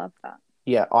covered. Love that.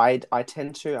 Yeah, I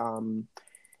tend to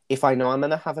if I know I'm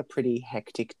gonna have a pretty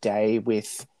hectic day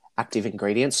with active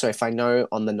ingredients. So if I know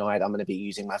on the night I'm gonna be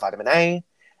using my vitamin A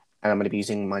and I'm gonna be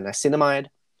using my niacinamide,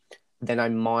 then I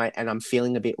might, and I'm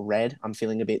feeling a bit red, I'm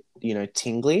feeling a bit,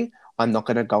 tingly, I'm not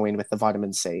gonna go in with the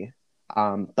vitamin C.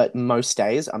 But most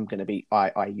days I'm gonna be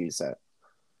I use it.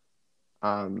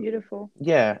 Beautiful.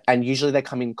 Yeah, and usually they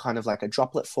come in kind of like a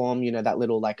droplet form, that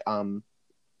little like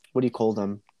what do you call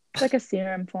them? It's like a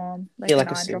serum form, like Yeah, an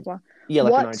like a eyedropper. yeah,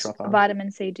 like an What eyedropper.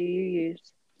 vitamin C do you use?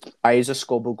 I use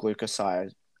ascorbyl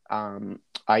glucoside.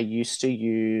 I used to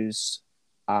use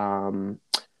so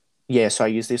I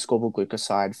use the ascorbyl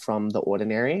glucoside from The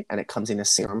Ordinary, and it comes in a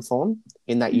serum form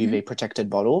in that UV protected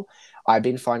bottle. I've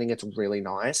been finding it's really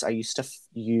nice. I used to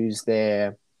use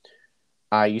their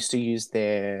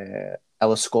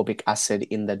L-ascorbic acid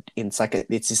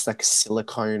it's this like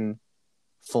silicone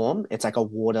form. It's like a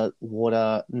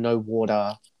no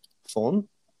water form.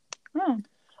 Oh.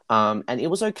 And it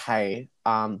was okay.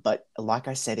 But like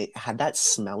I said, it had that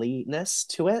smelliness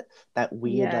to it, that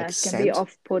weird like It scent. can be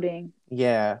off-putting.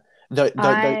 Yeah. Those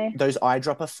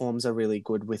eyedropper forms are really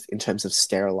good in terms of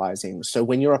sterilizing. So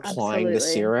when you're applying the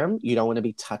serum, you don't want to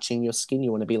be touching your skin.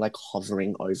 You want to be like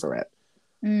hovering over it.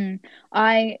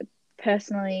 I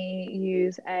personally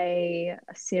use a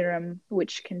serum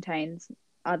which contains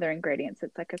other ingredients.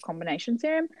 It's like a combination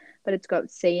serum, but it's got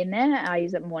C in there. I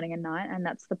use it morning and night, and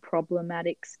that's the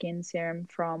problematic skin serum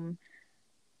from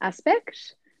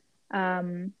Aspect.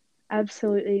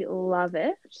 Absolutely love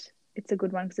it. It's a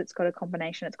good one because it's got a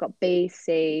combination. It's got B,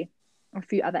 C, a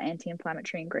few other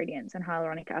anti-inflammatory ingredients, and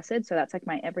hyaluronic acid. So that's like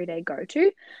my everyday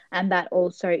go-to, and that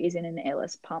also is in an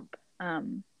airless pump.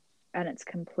 And it's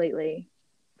completely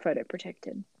photo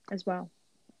protected as well.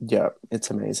 Yeah,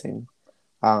 it's amazing.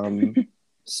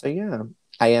 So yeah,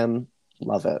 AM,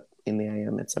 love it. In the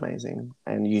AM, it's amazing.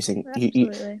 And using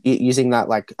using that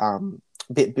like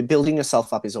building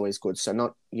yourself up is always good. So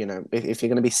not, if you're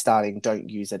going to be starting, don't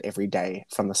use it every day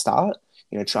from the start.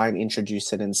 Try and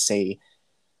introduce it and see.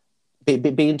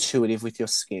 Be intuitive with your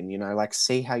skin. Like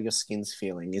see how your skin's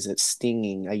feeling. Is it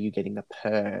stinging? Are you getting a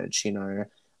purge? And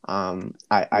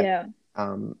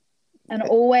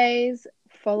always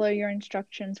follow your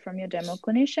instructions from your dermal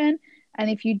clinician. And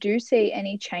if you do see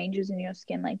any changes in your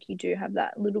skin, like you do have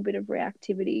that little bit of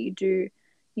reactivity, you do,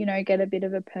 get a bit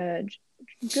of a purge,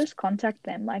 just contact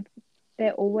them. Like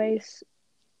they're always,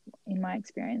 in my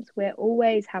experience, we're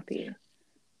always happy.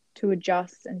 to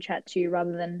adjust and chat to you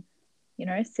rather than,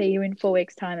 see you in 4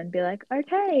 weeks' time and be like,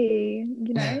 okay,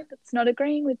 that's not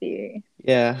agreeing with you.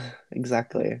 Yeah,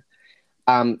 exactly.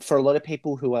 For a lot of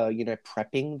people who are,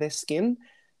 prepping their skin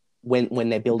when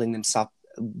they're building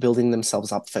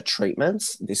themselves up for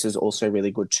treatments, this is also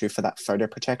really good too for that photo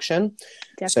protection.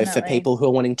 So for Definitely. people who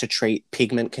are wanting to treat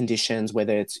pigment conditions,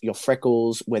 whether it's your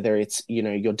freckles, whether it's,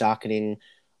 your darkening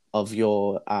of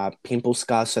your pimple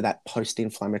scars, so that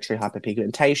post-inflammatory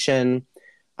hyperpigmentation,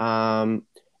 um,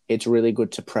 it's really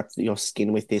good to prep your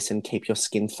skin with this and keep your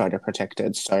skin photo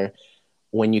protected. So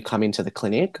when you come into the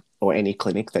clinic or any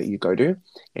clinic that you go to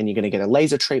and you're going to get a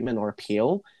laser treatment or a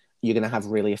peel, you're going to have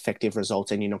really effective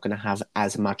results and you're not going to have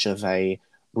as much of a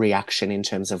reaction in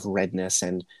terms of redness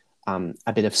and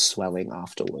a bit of swelling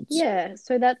afterwards. Yeah,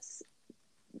 so that's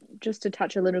just to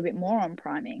touch a little bit more on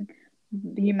priming.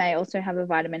 You may also have a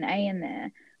vitamin A in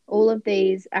there. All of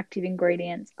these active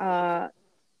ingredients are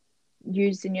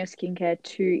used in your skincare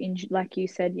to, like you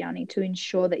said, Yanni, to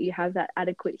ensure that you have that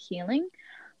adequate healing,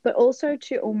 but also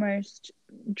to almost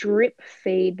drip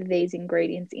feed these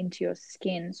ingredients into your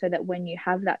skin so that when you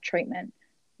have that treatment,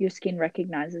 your skin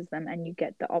recognizes them and you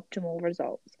get the optimal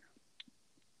results.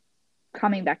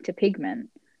 Coming back to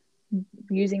pigment,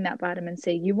 using that vitamin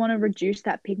C, you want to reduce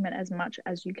that pigment as much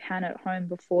as you can at home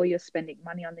before you're spending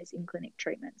money on these in-clinic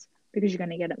treatments because you're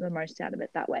going to get the most out of it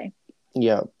that way.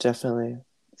 Yeah, definitely.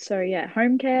 So yeah,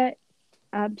 home care,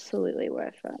 absolutely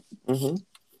worth it. Mm-hmm.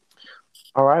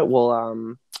 All right.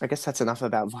 Well, I guess that's enough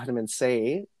about vitamin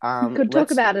C. Could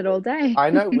talk about it all day. I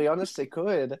know we honestly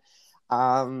could.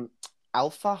 Um,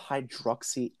 alpha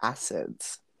hydroxy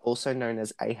acids, also known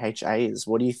as AHAs.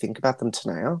 What do you think about them,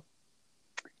 Tanaya?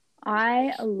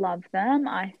 I love them.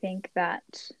 I think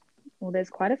that, well,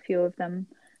 there's quite a few of them.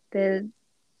 They're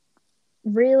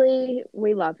really,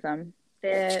 we love them.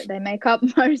 They make up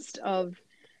most of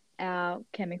our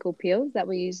chemical peels that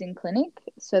we use in clinic.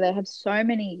 So they have so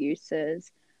many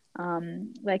uses.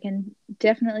 They can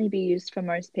definitely be used for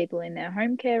most people in their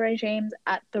home care regimes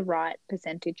at the right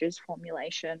percentages,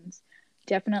 formulations.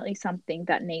 Definitely something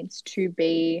that needs to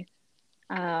be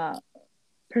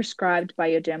prescribed by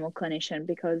your dermal clinician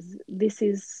because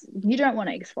you don't want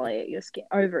to exfoliate your skin,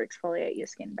 over exfoliate your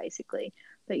skin basically,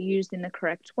 but used in the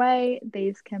correct way,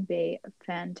 these can be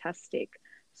fantastic.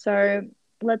 So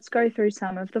let's go through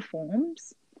some of the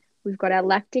forms. We've got our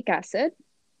lactic acid,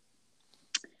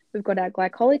 we've got our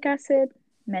glycolic acid,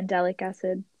 mandelic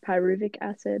acid, pyruvic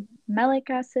acid, malic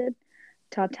acid,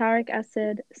 tartaric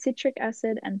acid, citric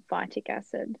acid, and phytic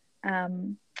acid.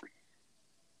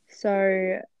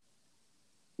 So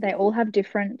they all have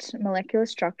different molecular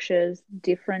structures,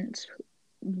 different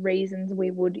reasons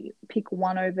we would pick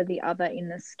one over the other in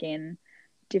the skin,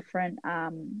 different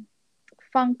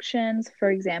functions.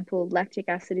 For example, lactic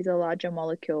acid is a larger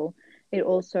molecule. It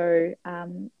also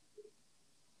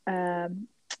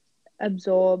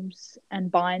absorbs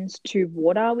and binds to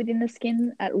water within the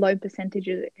skin at low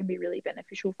percentages. It can be really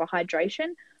beneficial for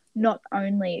hydration, not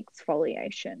only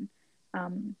exfoliation.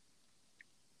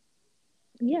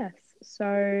 Yes.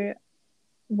 So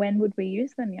when would we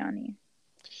use them, Yanni?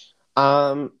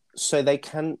 So they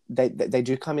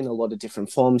do come in a lot of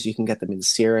different forms. You can get them in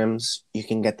serums, you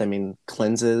can get them in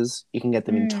cleansers, you can get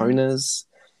them in toners,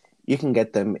 you can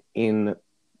get them in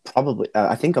probably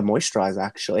I think a moisturizer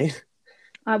actually.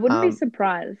 I wouldn't be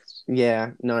surprised.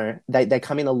 Yeah, no, they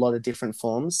come in a lot of different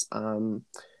forms.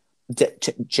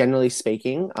 Generally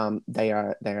speaking, they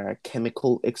are a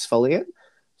chemical exfoliant.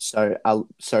 So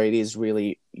it is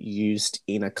really used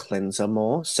in a cleanser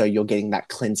more. So you're getting that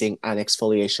cleansing and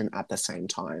exfoliation at the same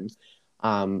time.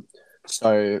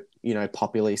 So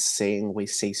popularly we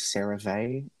see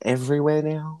CeraVe everywhere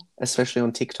now, especially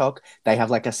on TikTok. They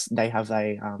have an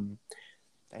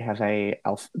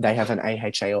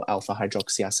AHA or alpha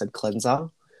hydroxy acid cleanser.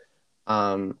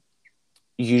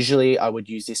 Usually I would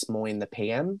use this more in the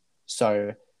PM.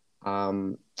 So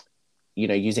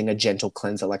using a gentle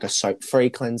cleanser like a soap-free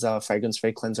cleanser,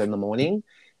 fragrance-free cleanser in the morning,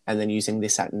 and then using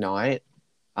this at night,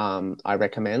 I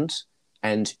recommend.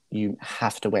 And you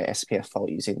have to wear SPF while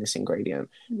using this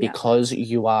ingredient because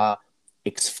you are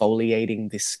exfoliating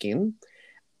the skin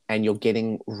and you're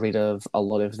getting rid of a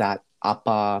lot of that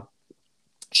upper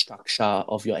structure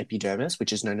of your epidermis,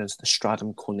 which is known as the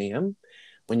stratum corneum.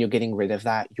 When you're getting rid of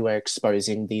that, you are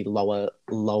exposing the lower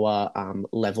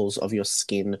levels of your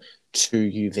skin to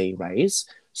UV rays.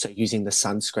 So using the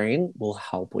sunscreen will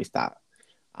help with that.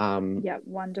 Yeah,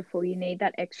 wonderful. You need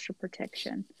that extra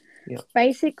protection. Yeah.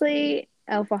 Basically,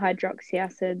 alpha hydroxy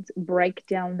acids break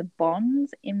down the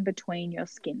bonds in between your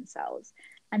skin cells,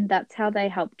 and that's how they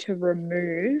help to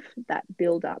remove that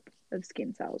buildup of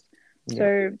skin cells. Yeah.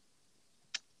 So,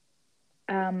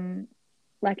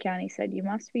 like Yanni said, you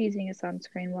must be using a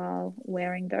sunscreen while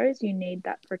wearing those. You need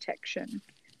that protection.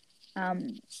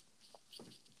 Um,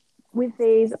 with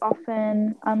these,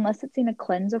 often, unless it's in a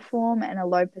cleanser form and a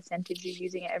low percentage you're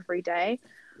using it every day,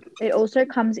 it also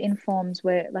comes in forms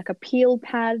where, like a peel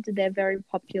pad, they're very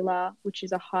popular, which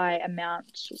is a high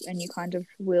amount, and you kind of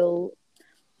will,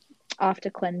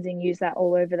 after cleansing, use that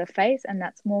all over the face, and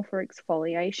that's more for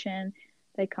exfoliation.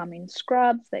 They come in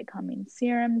scrubs, they come in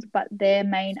serums, but their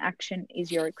main action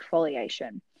is your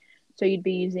exfoliation. So you'd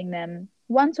be using them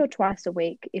once or twice a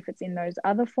week if it's in those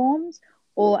other forms,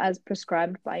 or as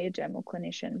prescribed by your dermal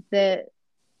clinician. The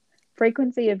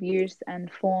frequency of use and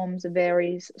forms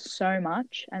varies so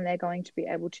much, and they're going to be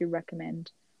able to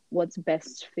recommend what's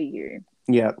best for you.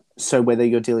 Yeah. So whether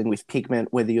you're dealing with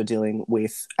pigment, whether you're dealing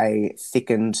with a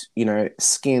thickened,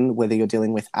 skin, whether you're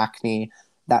dealing with acne,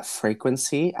 that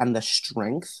frequency and the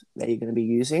strength that you're going to be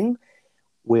using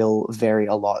will vary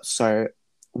a lot. So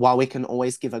while we can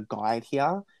always give a guide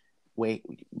here, we're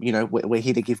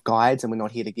here to give guides and we're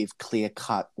not here to give clear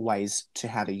cut ways to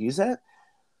how to use it.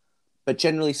 But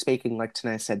generally speaking, like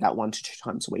Tanae said, that 1 to 2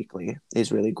 times weekly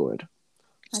is really good.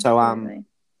 Absolutely.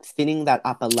 So thinning that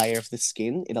upper layer of the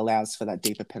skin, it allows for that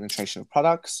deeper penetration of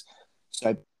products. So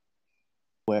it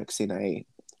works in a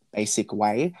basic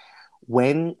way.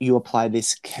 When you apply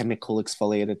this chemical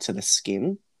exfoliator to the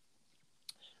skin,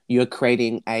 you're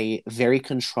creating a very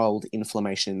controlled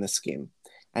inflammation in the skin.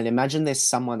 And imagine there's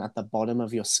someone at the bottom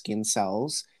of your skin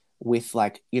cells with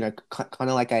kind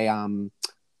of like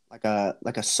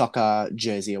a soccer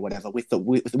jersey or whatever with the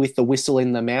whistle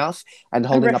in the mouth and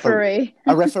holding up a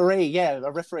referee. Yeah,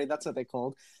 a referee. That's what they're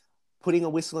called. Putting a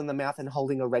whistle in the mouth and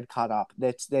holding a red card up.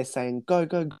 They're saying go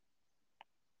go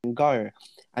go,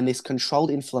 and this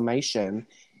controlled inflammation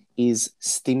is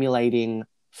stimulating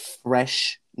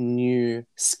fresh new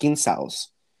skin cells,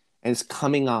 and it's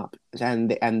coming up,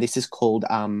 and this is called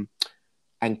and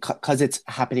because it's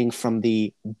happening from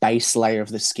the base layer of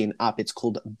the skin up, it's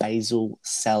called basal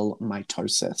cell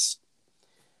mitosis.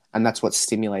 And that's what's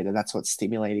stimulated. That's what's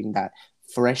stimulating that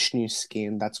fresh new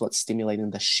skin. That's what's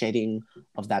stimulating the shedding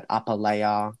of that upper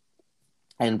layer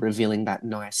and revealing that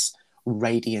nice,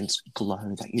 radiant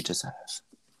glow that you deserve.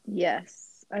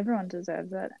 Yes, everyone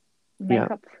deserves it. Yeah.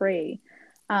 Makeup free.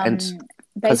 And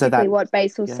Basically, what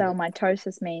basal yeah. cell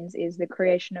mitosis means is the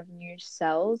creation of new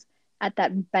cells at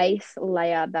that base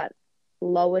layer, that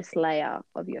lowest layer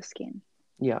of your skin.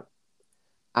 Yeah.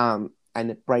 And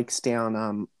it breaks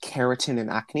down keratin and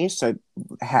acne. So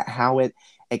how it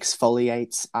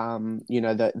exfoliates,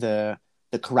 the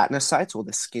keratinocytes or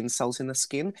the skin cells in the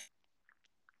skin,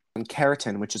 and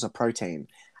keratin, which is a protein.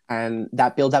 And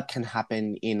that buildup can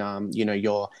happen in,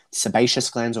 your sebaceous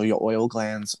glands or your oil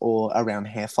glands or around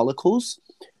hair follicles.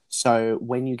 So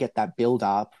when you get that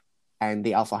buildup and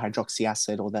the alpha hydroxy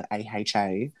acid or the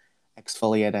AHA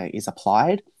exfoliator is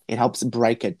applied, it helps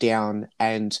break it down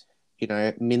and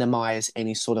minimize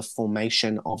any sort of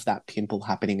formation of that pimple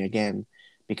happening again,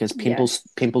 because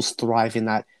pimples thrive in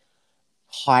that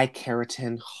high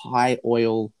keratin, high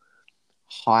oil,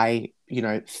 high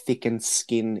thickened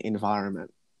skin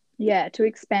environment. Yeah, to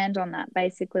expand on that,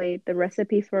 basically the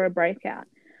recipe for a breakout.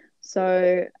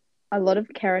 So a lot of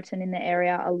keratin in the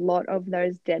area, a lot of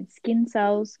those dead skin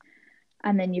cells.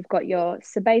 And then you've got your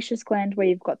sebaceous gland where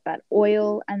you've got that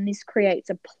oil, and this creates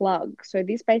a plug. So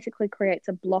this basically creates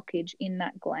a blockage in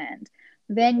that gland.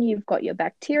 Then you've got your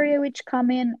bacteria which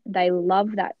come in. They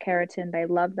love that keratin, they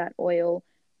love that oil.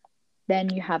 Then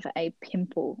you have a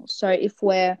pimple. So if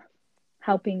we're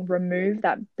helping remove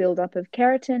that buildup of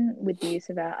keratin with the use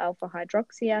of our alpha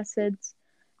hydroxy acids,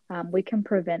 we can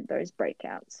prevent those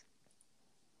breakouts.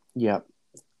 Yep.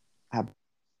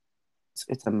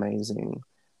 It's amazing.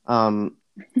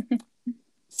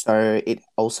 So it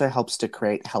also helps to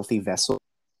create healthy vessels.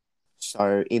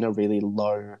 So in a really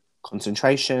low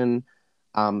concentration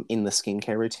in the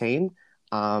skincare routine,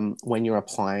 when you're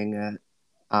applying it,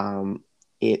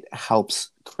 it helps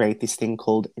create this thing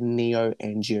called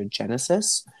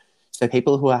neoangiogenesis. So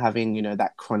people who are having,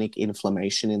 that chronic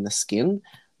inflammation in the skin,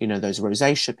 those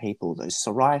rosacea people, those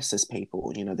psoriasis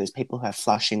people, those people who have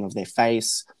flushing of their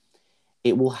face,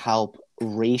 it will help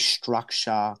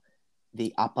restructure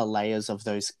the upper layers of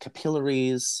those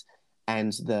capillaries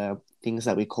and the things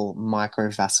that we call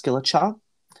microvasculature,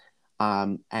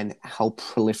 and help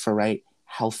proliferate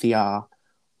healthier,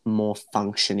 more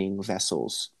functioning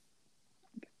vessels.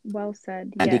 Well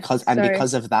said. And yes.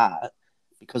 because of that,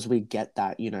 because we get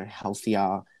that,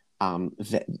 healthier,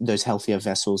 those healthier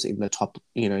vessels in the top,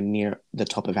 near the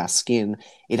top of our skin,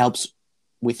 it helps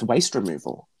with waste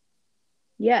removal.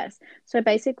 Yes. So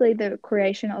basically, the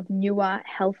creation of newer,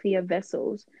 healthier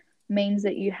vessels means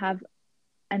that you have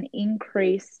an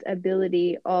increased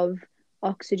ability of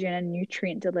oxygen and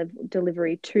nutrient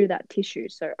delivery to that tissue.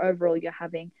 So overall, you're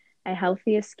having a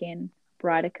healthier skin,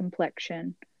 brighter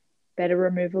complexion, better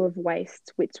removal of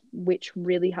wastes, which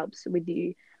really helps with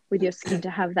your skin to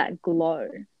have that glow.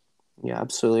 Yeah,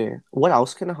 absolutely. What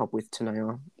else can I help with,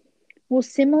 Tanaya? Well,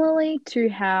 similarly to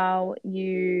how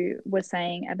you were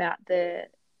saying about the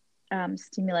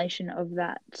stimulation of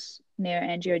that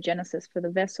neuroangiogenesis for the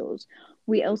vessels,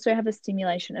 we also have a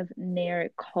stimulation of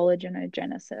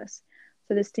neurocollagenesis.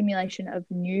 So the stimulation of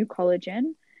new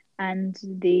collagen and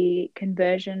the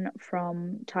conversion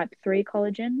from type 3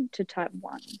 collagen to type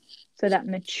 1. So that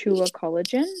mature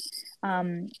collagen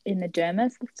in the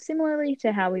dermis, similarly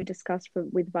to how we discussed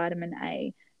with vitamin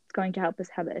A, it's going to help us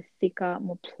have a thicker,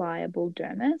 more pliable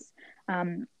dermis.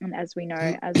 And as we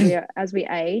know, as we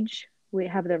age, we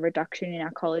have the reduction in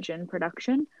our collagen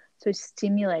production. So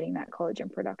stimulating that collagen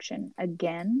production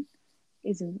again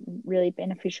is really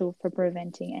beneficial for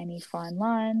preventing any fine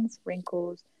lines,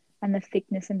 wrinkles, and the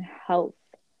thickness and health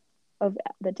of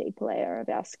the deep layer of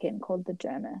our skin called the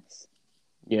dermis.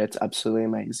 Yeah, it's absolutely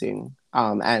amazing.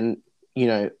 And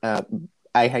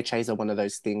AHAs are one of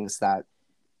those things that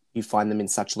you find them in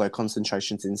such low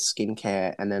concentrations in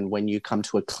skincare, and then when you come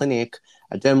to a clinic,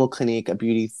 a dermal clinic, a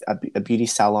beauty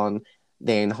salon,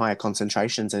 they're in higher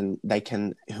concentrations, and they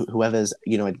can whoever's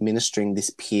administering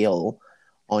this peel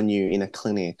on you in a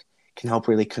clinic can help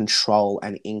really control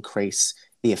and increase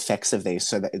the effects of these.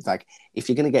 So that it's like, if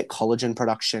you're going to get collagen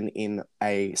production in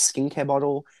a skincare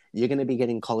bottle, you're going to be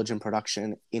getting collagen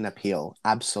production in a peel.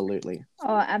 Absolutely.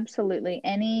 Oh, absolutely.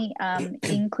 Any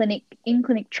in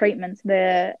clinic treatments,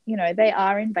 they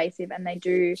are invasive and they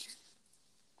do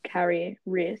carry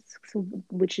risks,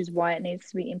 which is why it needs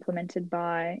to be implemented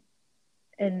by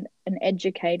an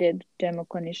educated dermal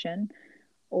clinician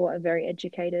or a very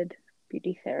educated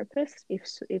beauty therapist,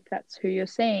 if that's who you're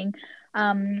seeing.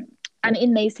 And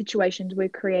in these situations, we're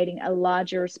creating a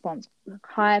larger response,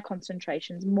 higher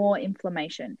concentrations, more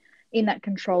inflammation in that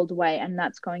controlled way, and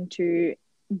that's going to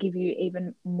give you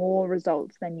even more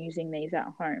results than using these at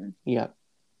home. Yeah.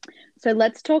 So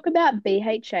let's talk about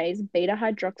BHAs, beta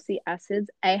hydroxy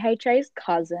acids, AHA's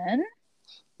cousin.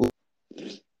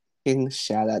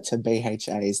 Shout out to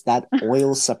BHAs, that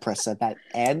oil suppressor, that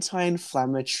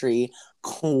anti-inflammatory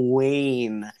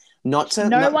queen. No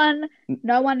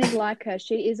one is like her.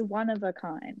 She is one of a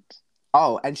kind.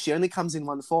 Oh, and she only comes in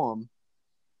one form.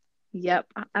 Yep,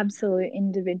 absolute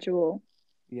individual.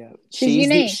 Yeah, She's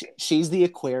unique. she's the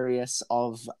Aquarius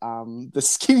of the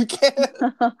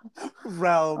skincare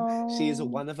realm. She is Oh,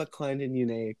 one of a kind and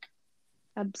unique.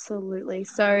 absolutely.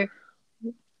 So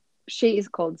she is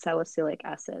called salicylic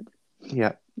acid.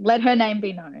 Yeah. Let her name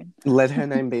be known. Let her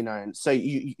name be known. So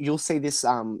you'll see this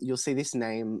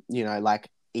name, like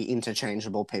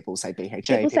interchangeable. People say BHA,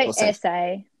 People say people say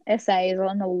SA. SA is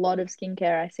on a lot of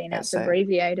skincare I see now. It's SA.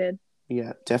 abbreviated.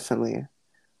 Yeah, definitely.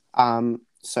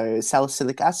 So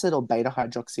salicylic acid or beta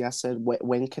hydroxy acid,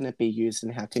 when can it be used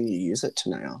and how can you use it,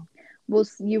 Tanaya? Well,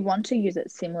 you want to use it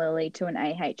similarly to an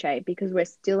AHA because we're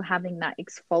still having that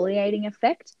exfoliating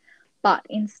effect. But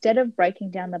instead of breaking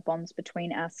down the bonds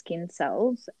between our skin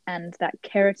cells and that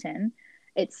keratin,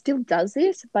 it still does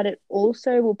this, but it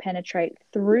also will penetrate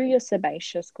through your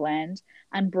sebaceous gland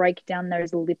and break down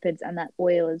those lipids and that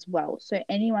oil as well. So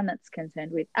anyone that's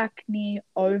concerned with acne,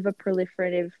 over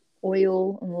proliferative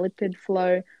oil and lipid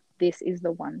flow, this is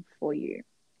the one for you.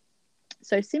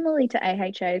 So similarly to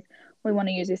AHAs, we want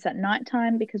to use this at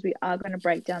nighttime because we are going to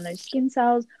break down those skin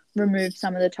cells, remove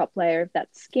some of the top layer of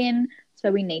that skin.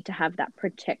 So we need to have that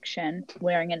protection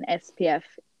wearing an SPF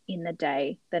in the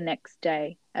day, the next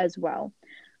day as well.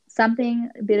 A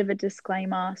bit of a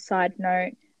disclaimer, side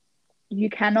note, you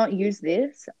cannot use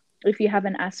this if you have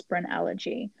an aspirin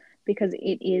allergy because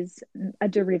it is a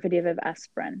derivative of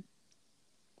aspirin.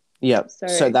 Yeah.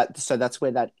 So that's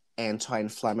where that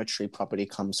anti-inflammatory property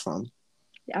comes from.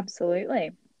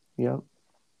 Absolutely. Yeah.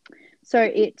 So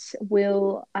it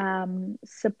will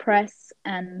suppress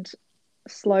and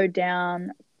slow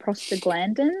down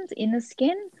prostaglandins in the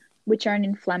skin, which are an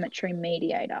inflammatory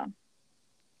mediator.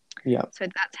 Yeah. So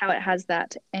that's how it has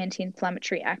that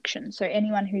anti-inflammatory action. So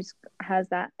anyone who has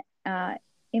that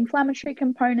inflammatory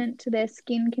component to their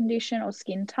skin condition or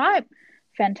skin type,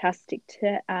 fantastic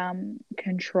to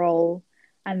control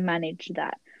and manage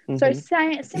that. So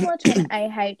similar to an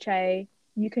AHA,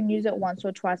 you can use it once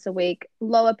or twice a week.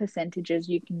 Lower percentages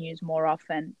you can use more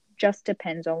often. Just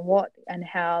depends on what and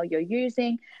how you're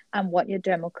using and what your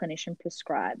dermal clinician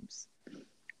prescribes.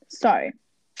 So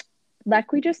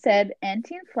like we just said,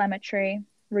 anti-inflammatory,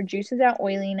 reduces our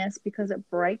oiliness because it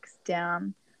breaks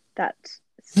down that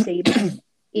sebum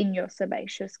in your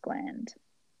sebaceous gland.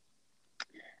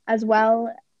 As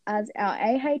well as our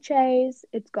AHAs,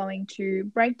 it's going to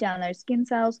break down those skin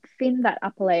cells, thin that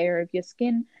upper layer of your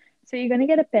skin. So you're going to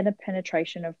get a better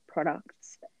penetration of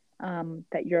products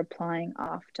that you're applying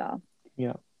after.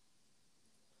 Yeah.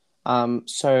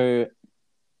 So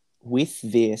with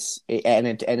this,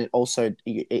 it also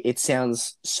it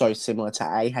sounds so similar to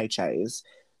AHAs.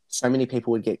 So many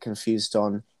people would get confused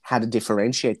on how to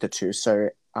differentiate the two. So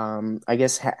I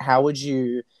guess how would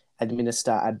you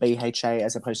administer a BHA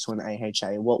as opposed to an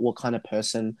AHA? What kind of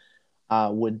person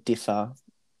would differ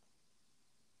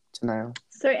to now?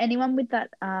 So anyone with that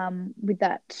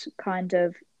kind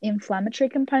of inflammatory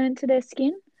component to their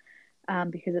skin,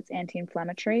 because it's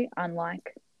anti-inflammatory,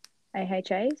 unlike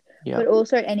AHAs, Yeah. but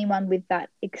also anyone with that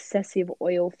excessive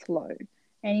oil flow,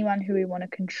 anyone who we want to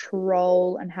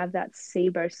control and have that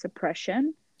SIBO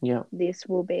suppression, Yeah. this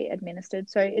will be administered.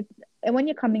 So and when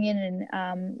you're coming in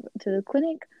and to the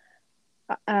clinic,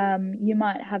 you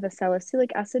might have a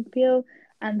salicylic acid peel,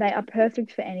 and they are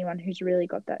perfect for anyone who's really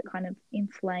got that kind of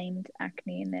inflamed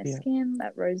acne in their Yeah. skin,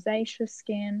 that rosacea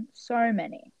skin. So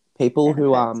many People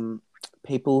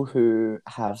benefits. who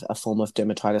have a form of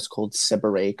dermatitis called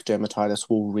seborrheic dermatitis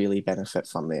will really benefit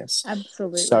from this.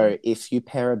 Absolutely. So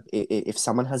if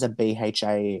someone has a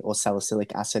BHA or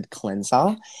salicylic acid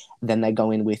cleanser, then they go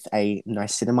in with a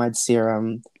niacinamide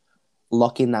serum,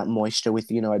 lock in that moisture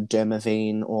with, a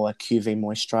Dermaveen or a QV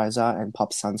moisturizer and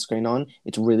pop sunscreen on.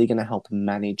 It's really going to help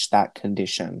manage that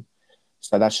condition.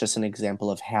 So that's just an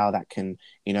example of how that can,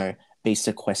 be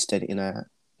sequestered in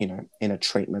a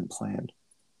treatment plan.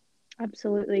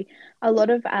 Absolutely. A lot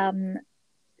of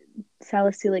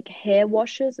salicylic hair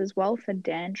washes as well for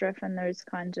dandruff and those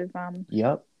kinds of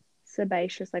Yep.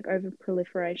 sebaceous, like over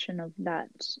proliferation of that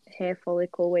hair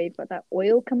follicle where you've got that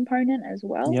oil component as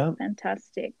well. Yep.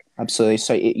 Fantastic. Absolutely.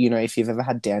 So, if you've ever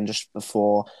had dandruff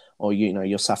before, or,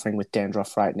 you're suffering with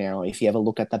dandruff right now, if you ever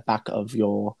look at the back of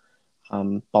your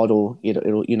bottle,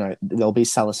 it'll, there'll be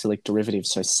salicylic derivatives.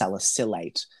 So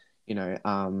salicylate,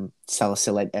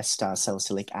 salicylate ester,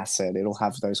 salicylic acid, it'll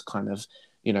have those kind of,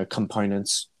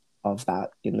 components of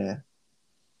that in there.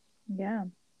 Yeah.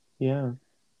 Yeah.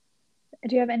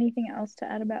 Do you have anything else to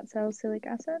add about salicylic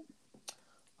acid?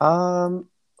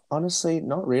 Honestly,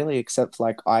 not really, except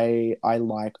like I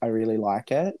really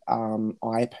like it.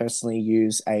 I personally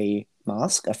use a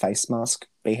mask, a face mask,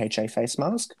 BHA face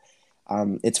mask.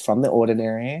 It's from The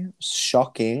Ordinary.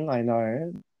 Shocking, I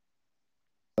know,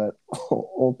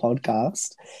 all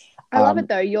podcast. I love it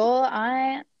though.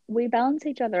 We balance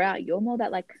each other out. You're more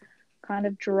that like kind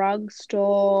of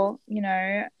drugstore,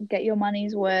 get your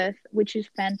money's worth, which is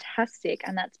fantastic.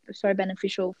 And that's so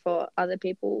beneficial for other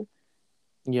people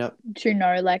Yep. to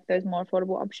know like those more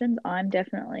affordable options. I'm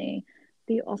definitely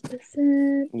the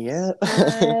opposite. Yeah.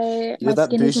 My You're that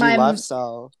skin is bougie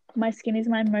lifestyle. my skin is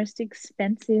my most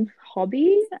expensive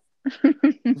hobby.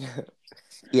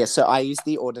 Yeah, so I use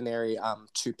The Ordinary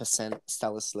 2%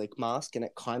 salicylic mask, and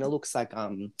it kind of looks like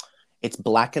it's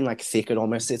black and like thick.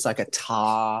 It's like a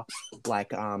tar,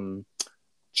 like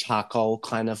charcoal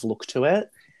kind of look to it.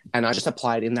 And I just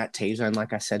apply it in that T-zone,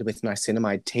 like I said, with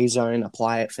niacinamide T-zone,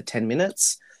 apply it for 10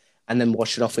 minutes and then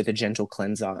wash it off with a gentle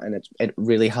cleanser. And it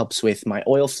really helps with my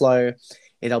oil flow.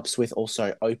 It helps with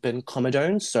also open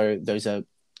comedones. So those are,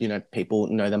 people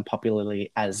know them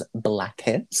popularly as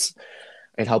blackheads.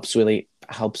 It really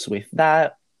helps with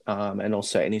that. And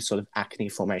also any sort of acne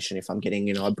formation. If I'm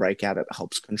getting, a breakout, it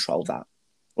helps control that.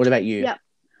 What about you? Yep.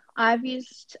 I've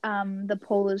used the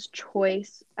Paula's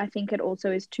Choice. I think it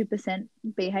also is 2%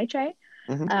 BHA.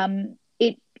 Mm-hmm.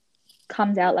 It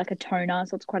comes out like a toner,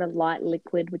 so it's quite a light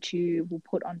liquid, which you will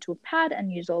put onto a pad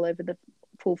and use all over the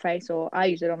full face, or I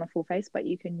use it on the full face, but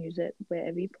you can use it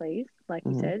wherever you please. Like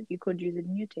you said, you could use it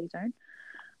in your T-zone.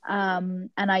 And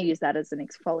I use that as an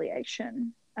exfoliation.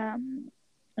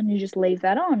 And you just leave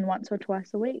that on once or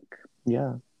twice a week.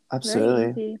 Yeah,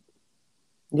 absolutely.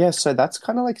 Yeah, so that's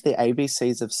kind of like the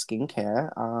ABCs of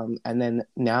skincare. And then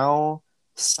now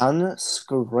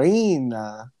sunscreen.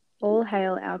 All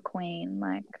hail our queen,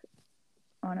 like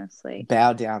honestly.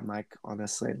 Bow down, like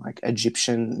honestly, like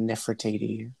Egyptian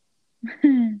Nefertiti.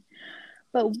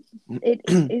 But it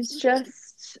is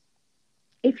just,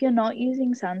 if you're not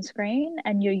using sunscreen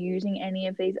and you're using any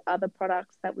of these other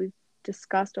products that we've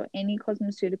discussed or any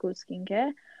cosmeceutical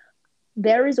skincare,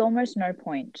 there is almost no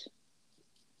point.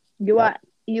 You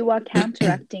are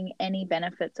counteracting any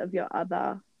benefits of your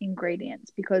other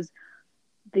ingredients, because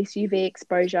this UV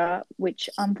exposure, which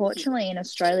unfortunately in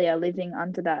Australia, living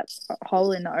under that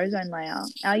hole in the ozone layer,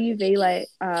 our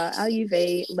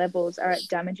UV levels are at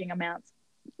damaging amounts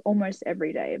almost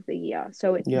every day of the year.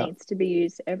 So it Yeah. needs to be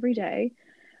used every day.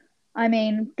 I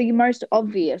mean, the most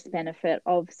obvious benefit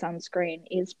of sunscreen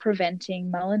is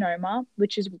preventing melanoma,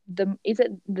 which is the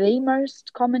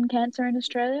most common cancer in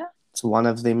Australia? It's one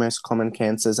of the most common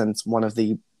cancers, and it's one of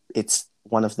the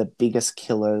biggest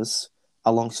killers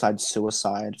alongside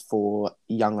suicide for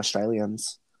young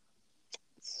Australians,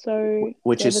 So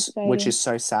which devastating. is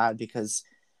so sad because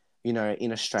in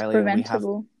It's Australia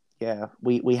preventable.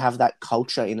 we have that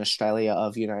culture in Australia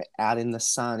of out in the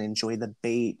sun, enjoy the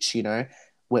beach.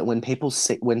 When people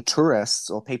see, when tourists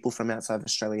or people from outside of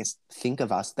Australia think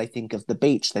of us, they think of the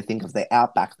beach, they think of the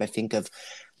outback, they think of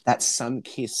that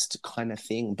sun-kissed kind of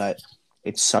thing, but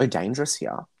it's so dangerous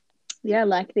here. Yeah,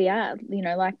 like the ad,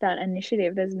 like that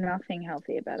initiative. There's nothing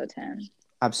healthy about a tan.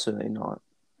 Absolutely not.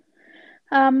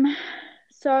 Um,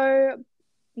 so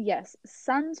yes,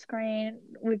 sunscreen.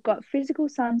 We've got physical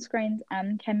sunscreens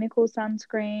and chemical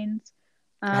sunscreens.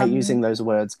 I hate Um, using those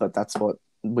words, but that's what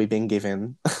we've been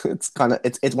given. It's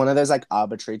one of those like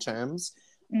arbitrary terms.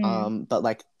 mm, But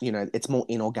like, it's more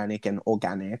inorganic and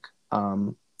organic.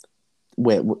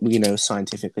 Where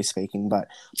scientifically speaking, but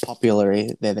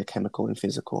popularly they're the chemical and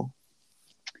physical.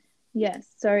 yes,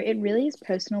 so it really is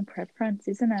personal preference,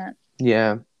 isn't it?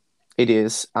 Yeah, it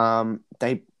is.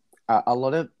 They a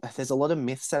lot of there's a lot of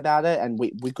myths about it, and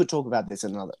we could talk about this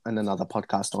in another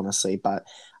podcast, honestly. But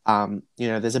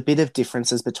there's a bit of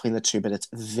differences between the two, but it's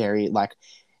very like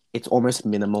it's almost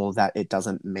minimal that it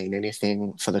doesn't mean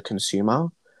anything for the consumer.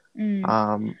 Mm.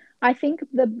 Um, I think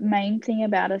the main thing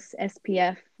about a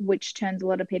SPF, which turns a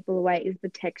lot of people away, is the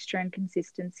texture and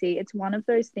consistency. It's one of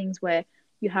those things where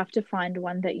you have to find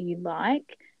one that you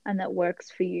like and that works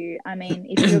for you. I mean,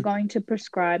 if you're going to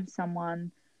prescribe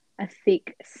someone a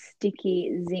thick,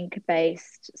 sticky,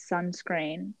 zinc-based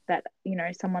sunscreen that,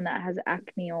 someone that has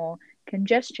acne or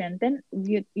congestion, then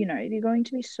you're going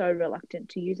to be so reluctant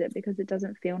to use it because it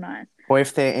doesn't feel nice. or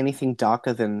if they're anything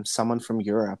darker than someone from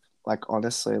Europe, like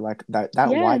honestly, like that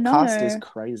Yeah, white cast is no.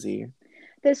 crazy.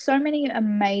 There's so many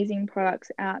amazing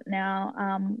products out now.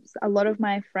 A lot of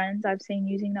my friends I've seen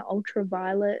using the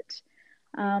ultraviolet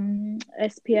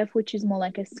SPF, which is more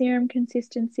like a serum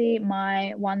consistency.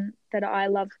 My one that I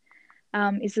love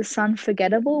is the Sun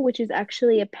Forgettable, which is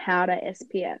actually a powder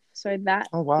SPF. So that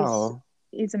Oh is wow.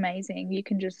 is amazing. You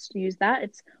can just use that.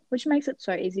 Which makes it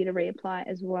so easy to reapply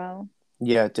as well.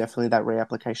 Yeah, definitely that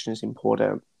reapplication is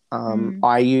important. Mm.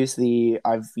 I've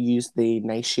used the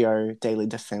Natio Daily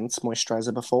Defense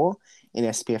Moisturizer before in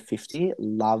SPF 50.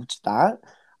 Loved that.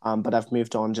 But I've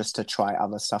moved on just to try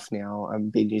other stuff now. I've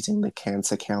been using the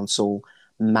Cancer Council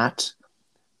matte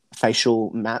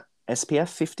facial matte SPF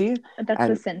 50, That's the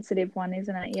and sensitive one,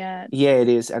 isn't it? Yeah, yeah, it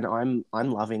is, and I'm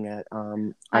loving it. I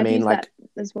I've mean, used that like,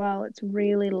 as well. It's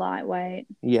really lightweight.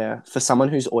 yeah, for someone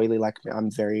who's oily like me,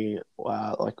 I'm very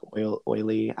like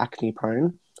oily, acne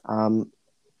prone.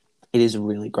 It is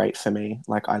really great for me.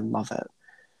 Like, I love it.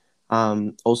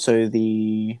 Also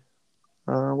the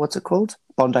what's it called?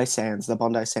 Bondi Sands. The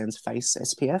Bondi Sands Face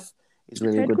SPF is I've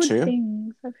really heard good good too.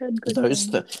 things. I've heard good Those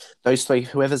things. th- those three,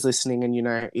 whoever's listening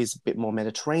and is a bit more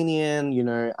Mediterranean,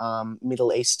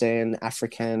 Middle Eastern,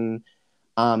 African,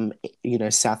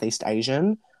 Southeast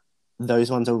Asian, those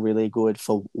ones are really good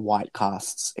for white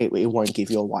casts. It won't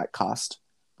give you a white cast.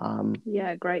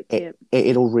 Yeah, great It, tip.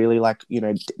 it'll really like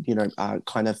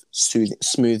kind of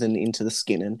smoothen into the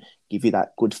skin and give you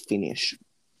that good finish.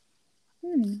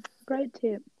 Great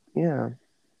tip. Yeah.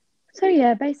 So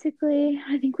yeah, basically,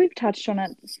 I think we've touched on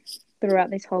it throughout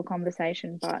this whole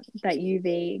conversation, but that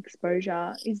UV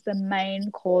exposure is the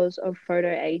main cause of photo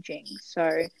aging. So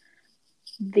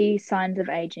the signs of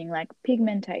aging like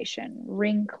pigmentation,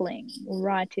 wrinkling,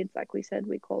 rhytids, like we said,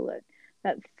 we call it,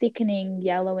 that thickening,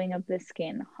 yellowing of the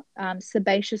skin,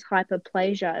 sebaceous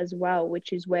hyperplasia as well,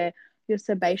 which is where your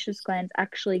sebaceous glands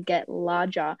actually get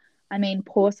larger. I mean,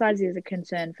 pore size is a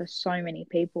concern for so many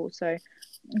people. So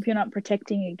if you're not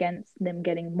protecting against them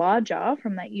getting larger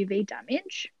from that UV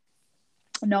damage,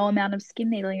 no amount of skin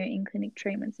needling or in clinic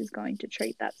treatments is going to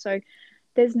treat that. So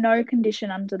there's no condition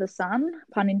under the sun,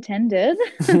 pun intended,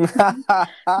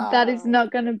 that is not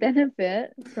going to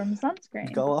benefit from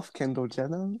sunscreen. Go off, Kendall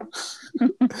Jenner.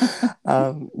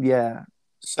 Yeah.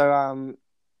 So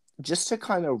just to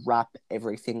kind of wrap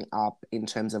everything up in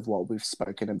terms of what we've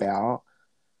spoken about,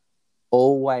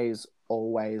 always,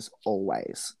 always,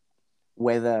 always,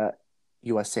 whether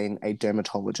you are seeing a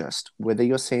dermatologist, whether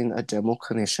you're seeing a dermal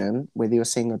clinician, whether you're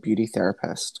seeing a beauty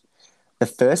therapist, the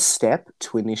first step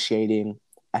to initiating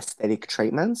aesthetic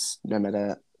treatments, no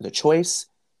matter the choice,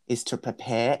 is to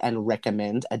prepare and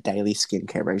recommend a daily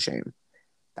skincare regime.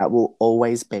 That will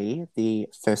always be the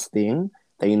first thing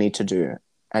that you need to do.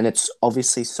 And it's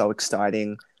obviously so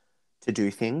exciting to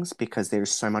do things because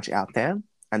there's so much out there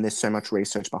and there's so much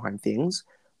research behind things.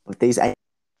 But these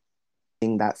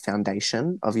that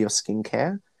foundation of your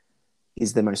skincare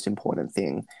is the most important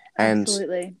thing. And,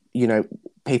 Absolutely. you know,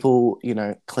 people,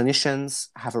 clinicians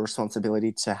have a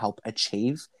responsibility to help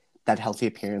achieve that healthy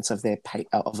appearance of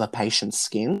of a patient's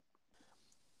skin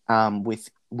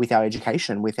with our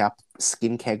education, with our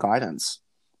skincare guidance.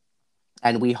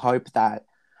 And we hope that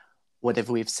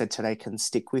whatever we've said today can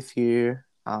stick with you.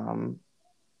 And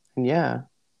yeah.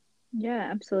 Yeah,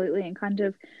 absolutely. And kind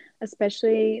of,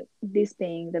 especially this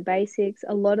being the basics,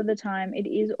 a lot of the time it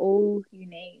is all you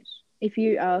need. If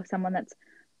you are someone that's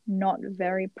not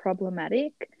very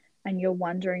problematic and you're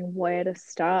wondering where to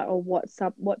start or what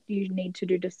you need to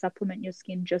do to supplement your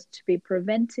skin just to be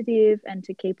preventative and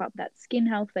to keep up that skin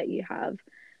health that you have,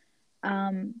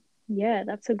 yeah,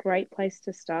 that's a great place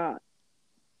to start.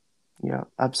 Yeah,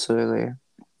 absolutely.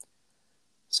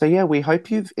 So yeah, we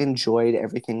hope you've enjoyed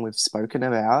everything we've spoken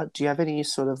about. Do you have any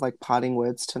sort of like parting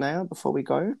words, Tanea, before we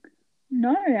go?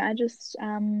 No, I just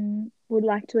would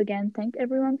like to again thank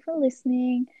everyone for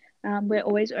listening. We're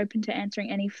always open to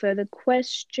answering any further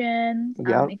questions.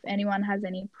 Yep, If anyone has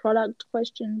any product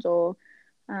questions or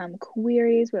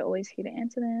queries, we're always here to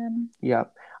answer them.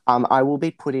 yep. I will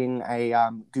be putting a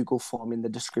Google form in the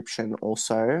description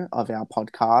also of our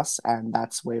podcast, and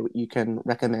that's where you can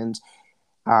recommend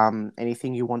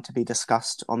anything you want to be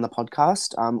discussed on the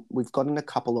podcast. We've gotten a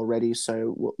couple already,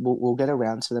 so we'll get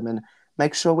around to them and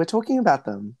make sure we're talking about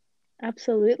them.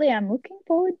 Absolutely. I'm looking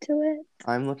forward to it.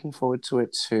 I'm looking forward to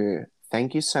it too.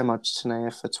 Thank you so much,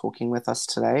 Tanea, for talking with us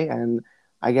today. And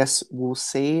I guess we'll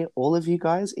see all of you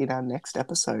guys in our next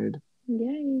episode.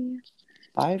 Yay.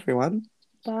 Bye, everyone.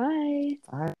 Bye.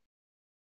 Bye.